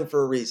brought him in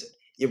for a reason.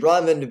 You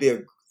brought him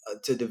in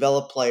to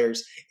develop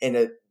players and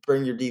to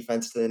bring your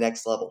defense to the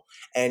next level.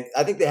 And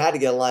I think they had to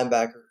get a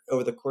linebacker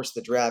over the course of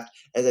the draft.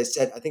 As I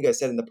said, I think I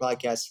said in the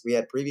podcast we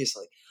had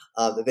previously,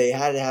 that they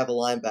had to have a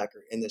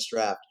linebacker in this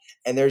draft.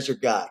 And there's your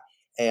guy.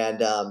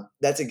 And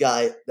that's a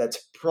guy that's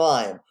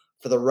prime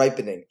for the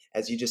ripening,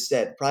 as you just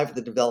said, prime for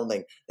the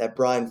development that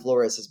Brian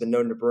Flores has been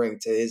known to bring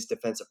to his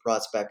defensive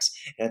prospects.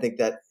 And I think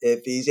that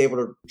if he's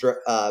able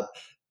to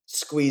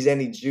squeeze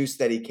any juice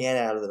that he can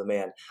out of the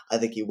man, I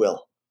think he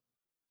will.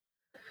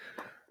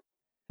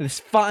 This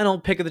final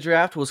pick of the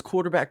draft was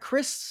quarterback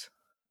Chris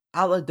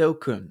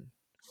Aladokun,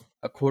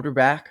 a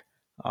quarterback.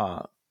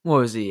 What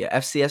was he?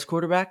 FCS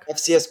quarterback?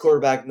 FCS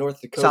quarterback,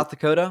 North Dakota. South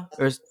Dakota?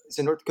 Is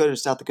it North Dakota or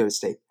South Dakota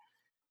State?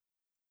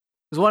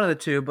 It was one of the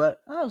two, but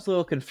I was a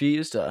little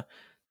confused.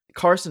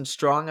 Carson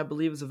Strong, I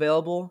believe, was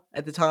available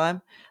at the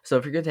time. So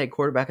if you're going to take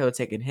quarterback, I would have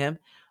taken him.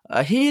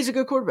 He's a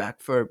good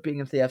quarterback for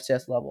being at the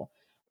FCS level.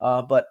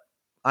 But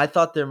I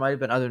thought there might have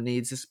been other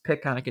needs. This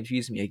pick kind of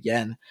confused me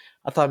again.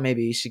 I thought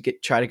maybe you should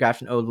try to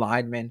draft an O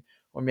lineman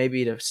or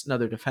maybe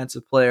another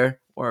defensive player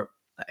or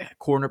a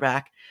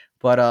cornerback.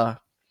 But,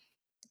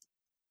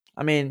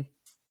 I mean,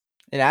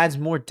 it adds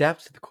more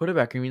depth to the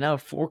quarterback. I mean, now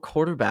 4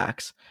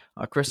 quarterbacks.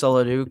 Chris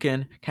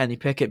Oladokun, Kenny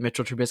Pickett,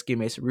 Mitchell Trubisky,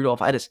 Mason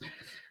Rudolph. I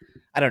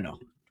don't know.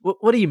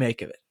 What do you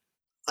make of it?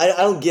 I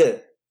don't get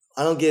it.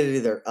 I don't get it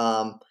either.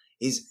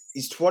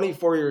 He's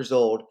 24 years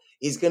old.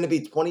 He's going to be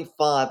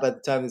 25 by the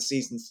time the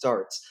season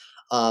starts.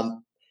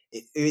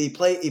 He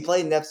played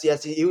in the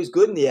FCS. He was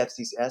good in the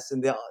FCS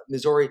in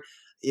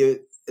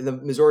the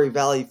Missouri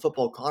Valley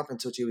Football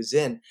Conference, which he was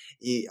in.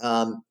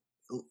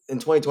 In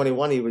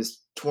 2021, he was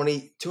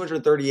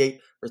 238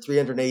 for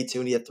 382,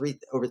 and he had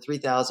over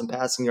 3,000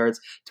 passing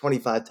yards,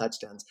 25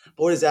 touchdowns.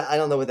 But what is that? I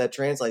don't know what that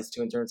translates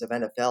to in terms of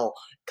NFL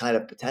kind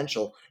of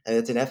potential, and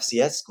it's an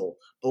FCS school.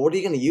 But what are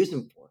you going to use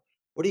him for?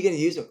 What are you going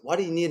to use him? Why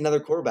do you need another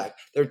quarterback?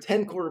 There are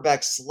 10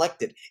 quarterbacks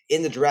selected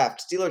in the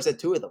draft. Steelers had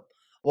 2 of them.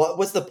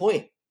 What's the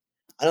point?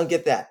 I don't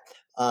get that.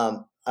 I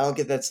don't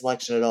get that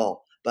selection at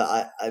all.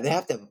 But they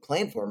have to have a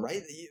plan for him,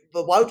 right?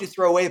 But why would you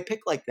throw away a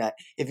pick like that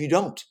if you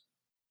don't?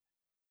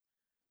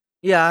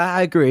 Yeah,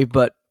 I agree,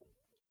 but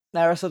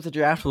that wraps up the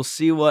draft. We'll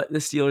see what the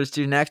Steelers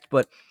do next.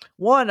 But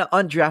one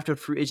undrafted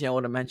free agent I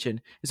want to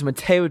mention is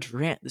Mateo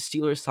Durant. The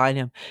Steelers signed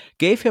him,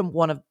 gave him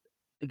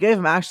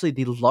actually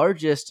the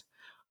largest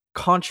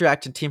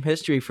contract in team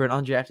history for an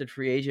undrafted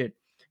free agent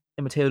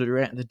in Mateo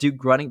Durant, the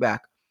Duke running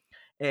back.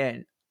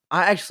 And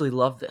I actually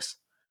love this.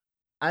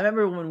 I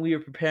remember when we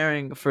were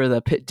preparing for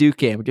the Pitt Duke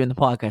game, we're doing the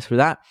podcast for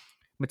that.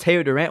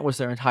 Mateo Durant was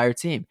their entire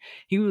team.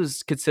 He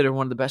was considered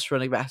one of the best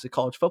running backs in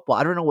college football.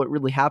 I don't know what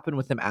really happened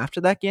with him after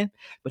that game,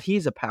 but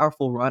he's a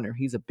powerful runner.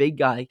 He's a big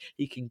guy.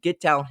 He can get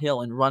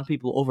downhill and run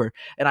people over.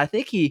 And I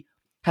think he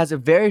has a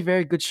very,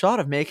 very good shot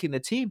of making the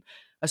team,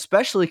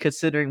 especially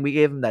considering we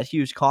gave him that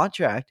huge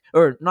contract,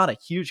 or not a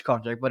huge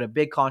contract, but a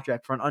big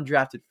contract for an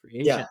undrafted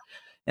free agent. Yeah.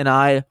 And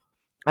I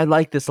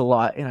like this a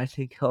lot, and I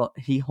think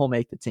he'll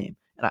make the team.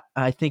 And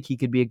I think he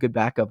could be a good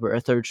backup or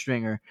a third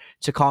stringer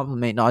to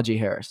complement Najee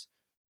Harris.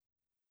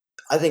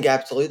 I think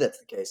absolutely that's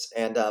the case,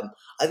 and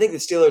I think the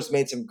Steelers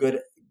made some good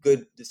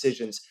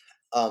decisions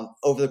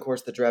over the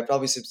course of the draft.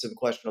 Obviously, some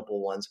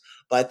questionable ones,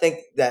 but I think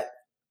that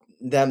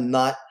them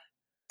not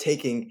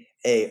taking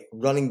a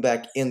running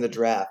back in the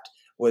draft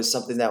was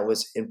something that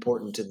was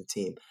important to the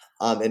team,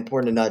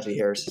 important to Najee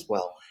Harris as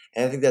well.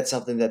 And I think that's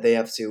something that they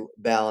have to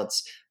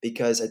balance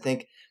because I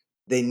think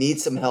they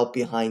need some help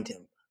behind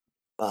him.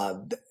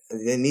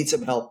 They need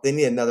some help. They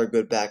need another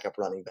good backup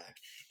running back.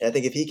 And I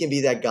think if he can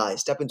be that guy,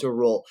 step into a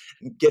role,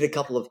 and get a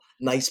couple of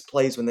nice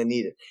plays when they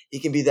need it, he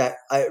can be that.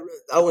 I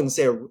wouldn't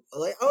say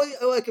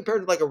I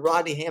compared him like a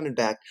Rodney Hammond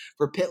back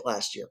for Pitt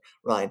last year,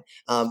 Ryan.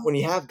 When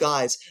you have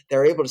guys that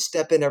are able to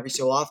step in every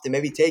so often,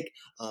 maybe take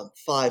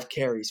 5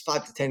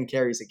 to 10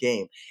 carries a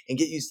game, and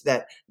get used to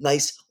that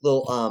nice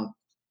little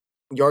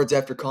yards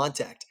after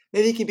contact.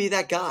 Maybe he can be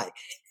that guy.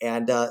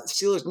 And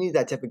Steelers need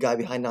that type of guy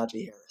behind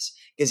Najee Harris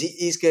because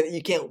he's good.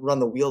 You can't run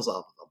the wheels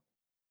off of him.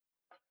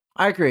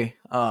 I agree.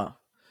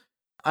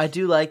 I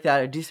do like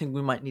that. I do think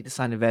we might need to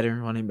sign a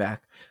veteran running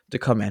back to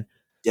come in.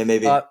 Yeah,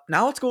 maybe.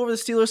 Now let's go over the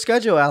Steelers'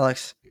 schedule,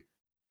 Alex,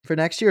 for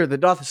next year.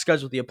 Not the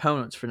schedule, the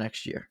opponents for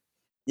next year.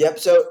 Yep.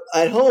 So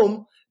at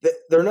home,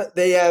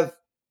 they have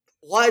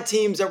a lot of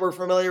teams that we're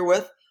familiar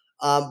with,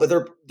 but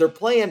they're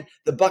playing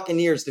the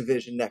Buccaneers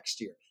division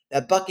next year.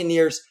 That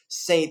Buccaneers,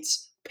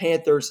 Saints,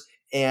 Panthers,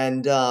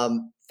 and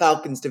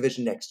Falcons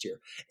division next year.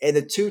 And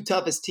the 2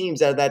 toughest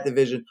teams out of that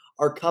division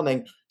are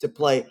coming to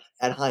play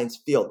at Heinz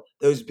Field,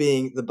 those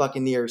being the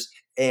Buccaneers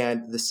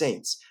and the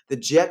Saints. The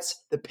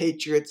Jets, the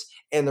Patriots,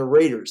 and the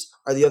Raiders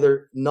are the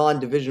other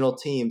non-divisional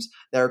teams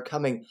that are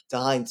coming to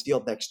Heinz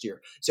Field next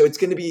year. So it's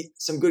going to be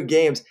some good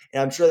games,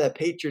 and I'm sure that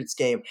Patriots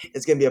game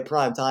is going to be a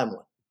prime time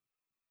one.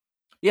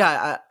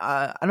 Yeah,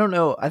 I don't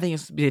know. I think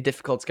it's going to be a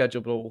difficult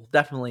schedule, but we'll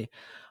definitely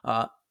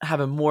have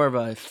a more of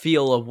a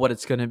feel of what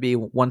it's going to be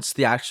once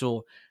the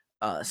actual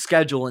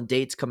schedule and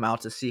dates come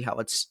out to see how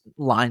it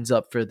lines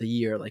up for the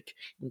year, like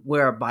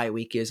where our bye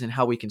week is and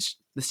how we think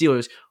the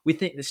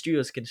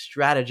Steelers can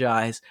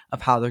strategize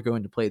of how they're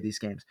going to play these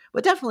games.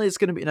 But definitely it's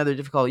going to be another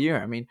difficult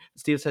year. I mean,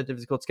 the Steelers had a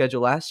difficult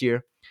schedule last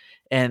year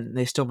and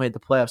they still made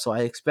the playoffs. So I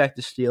expect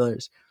the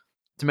Steelers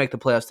to make the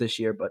playoffs this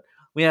year, but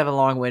we have a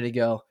long way to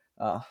go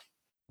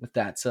with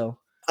that. So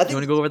you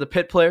want to go over the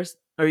Pitt players?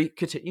 Or you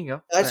continue,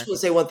 go. I just want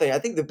to say one thing. I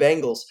think the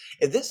Bengals,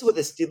 if this is what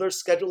the Steelers'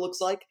 schedule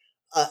looks like,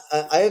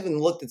 I haven't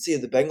looked and see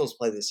if the Bengals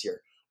play this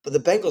year, but the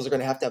Bengals are going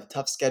to have a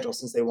tough schedule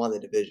since they won the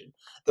division.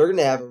 They're going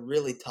to have a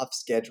really tough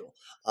schedule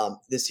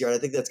this year. And I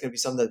think that's going to be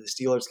something that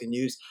the Steelers can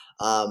use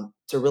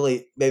to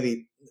really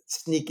maybe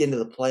sneak into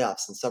the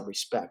playoffs in some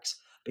respects.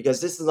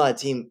 Because this is not a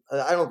team.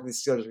 I don't think the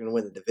Steelers are going to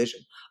win the division,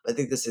 but I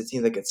think this is a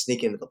team that could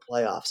sneak into the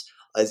playoffs.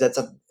 Is that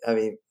something? I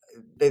mean,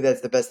 I think that's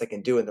the best they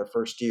can do in their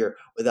first year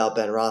without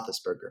Ben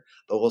Roethlisberger.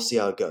 But we'll see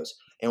how it goes.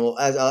 And we'll,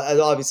 as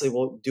obviously,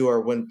 we'll do our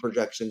win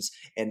projections,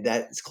 and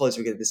that as close as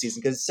we get to the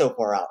season because it's so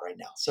far out right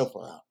now. So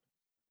far out.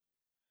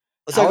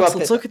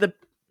 Let's look at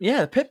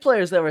the Pitt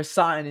players that were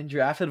signed and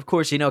drafted. Of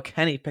course,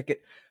 Kenny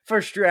Pickett,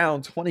 first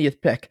round,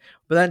 20th pick.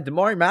 But then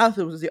Damari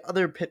Mathis was the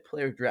other Pitt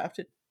player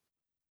drafted.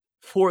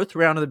 4th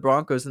round of the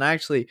Broncos, and I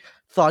actually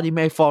thought he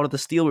may fall to the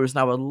Steelers, and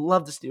I would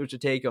love the Steelers to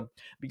take him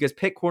because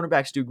Pitt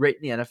cornerbacks do great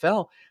in the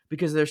NFL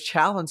because they're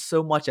challenged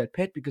so much at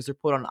Pitt because they're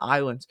put on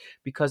islands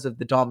because of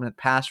the dominant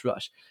pass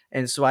rush.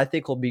 And so I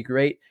think he'll be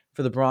great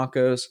for the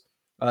Broncos.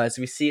 As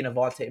we see in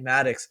Avonte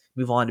Maddox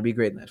move on to be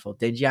great in the NFL.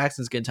 Dave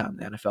Jackson's getting time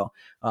in the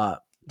NFL.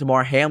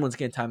 Damar Hamlin's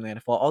getting time in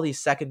the NFL. All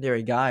these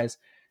secondary guys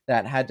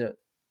that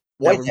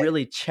were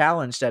really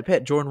challenged at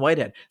Pitt. Jordan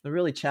Whitehead, they're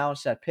really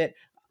challenged at Pitt.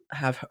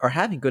 Are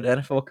having good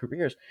NFL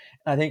careers.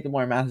 And I think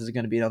Damari Mathis is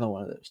going to be another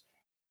one of those.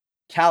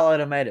 Cal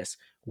Automatis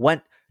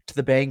went to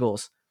the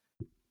Bengals.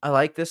 I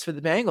like this for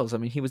the Bengals. I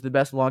mean, he was the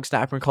best long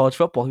snapper in college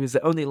football. He was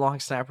the only long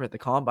snapper at the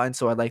Combine,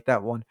 so I like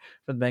that one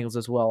for the Bengals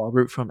as well. I'll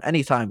root for him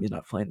anytime he's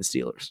not playing the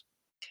Steelers.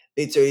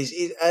 So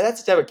he's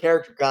that's the type of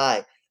character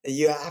guy that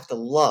you have to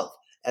love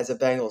as a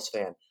Bengals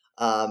fan.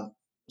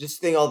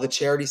 Just think all the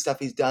charity stuff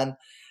he's done.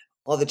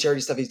 All the charity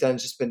stuff he's done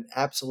has just been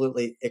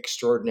absolutely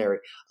extraordinary.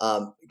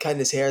 Cutting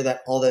his hair,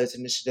 all those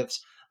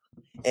initiatives.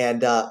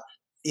 And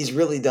he's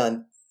really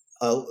done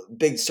a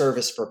big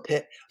service for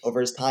Pitt over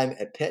his time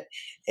at Pitt.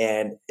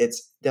 And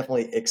it's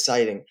definitely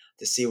exciting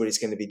to see what he's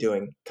going to be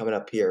doing coming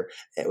up here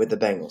with the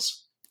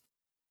Bengals.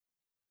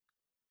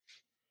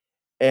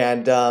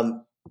 And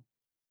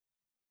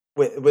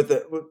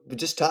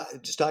just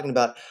talking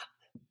about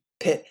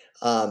Pitt,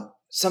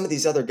 some of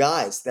these other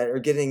guys that are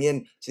getting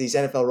into these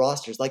NFL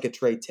rosters, like a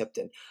Trey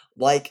Tipton,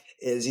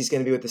 he's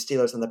going to be with the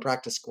Steelers on the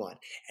practice squad.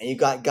 And you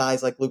got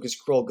guys like Lucas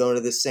Krull going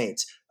to the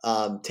Saints,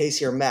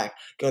 Taysier Mack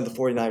going to the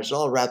 49ers. It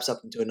all wraps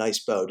up into a nice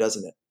bow,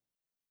 doesn't it?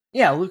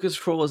 Yeah, Lucas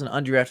Krull was an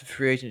undrafted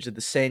free agent to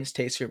the Saints.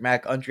 Taysier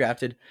Mack,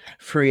 undrafted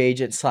free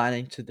agent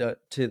signing to the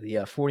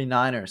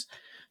 49ers.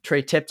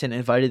 Trey Tipton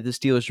invited the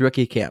Steelers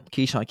rookie camp.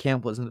 Keyshawn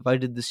Campbell was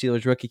invited to the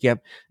Steelers rookie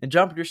camp. And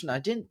John Peterson, I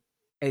didn't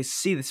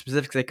see the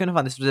specifics. I couldn't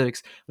find the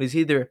specifics. But he's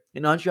either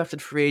an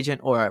undrafted free agent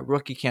or a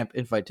rookie camp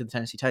invite to the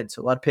Tennessee Titans.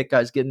 So a lot of Pitt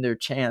guys getting their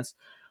chance.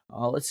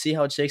 Let's see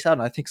how it shakes out.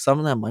 And I think some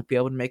of them might be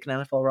able to make an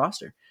NFL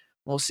roster.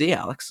 We'll see,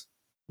 Alex.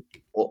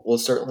 We'll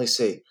certainly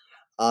see.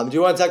 Do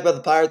you want to talk about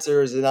the Pirates,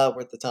 or is it not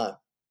worth the time?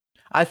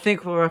 I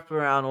think we're up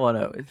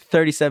around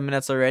 37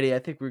 minutes already. I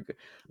think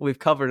we've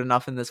covered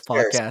enough in this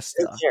podcast.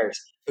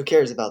 Who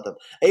cares about them?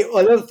 Hey,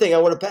 another thing I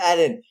want to add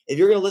in: if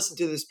you're going to listen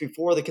to this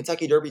before the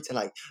Kentucky Derby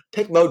tonight,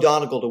 pick Mo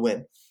Donegal to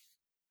win.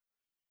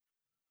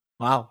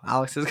 Wow,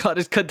 Alex has got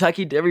his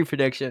Kentucky Derby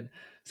prediction.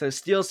 So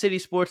Steel City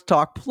Sports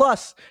Talk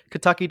plus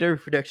Kentucky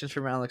Derby predictions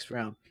from Alex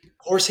Brown.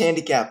 Horse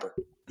handicapper,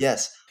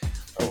 yes.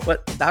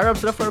 But that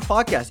wraps it up for our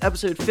podcast,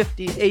 episode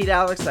 58,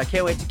 Alex. I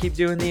can't wait to keep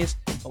doing these.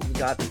 We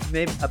got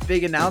maybe a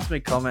big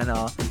announcement coming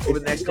over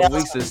the next couple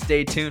weeks, so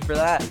stay tuned for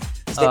that.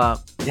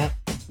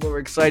 We're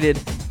excited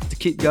to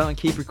keep going,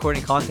 keep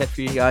recording content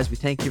for you guys. We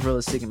thank you for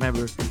listening.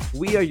 Remember,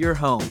 we are your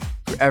home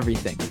for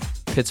everything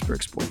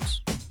Pittsburgh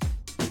sports.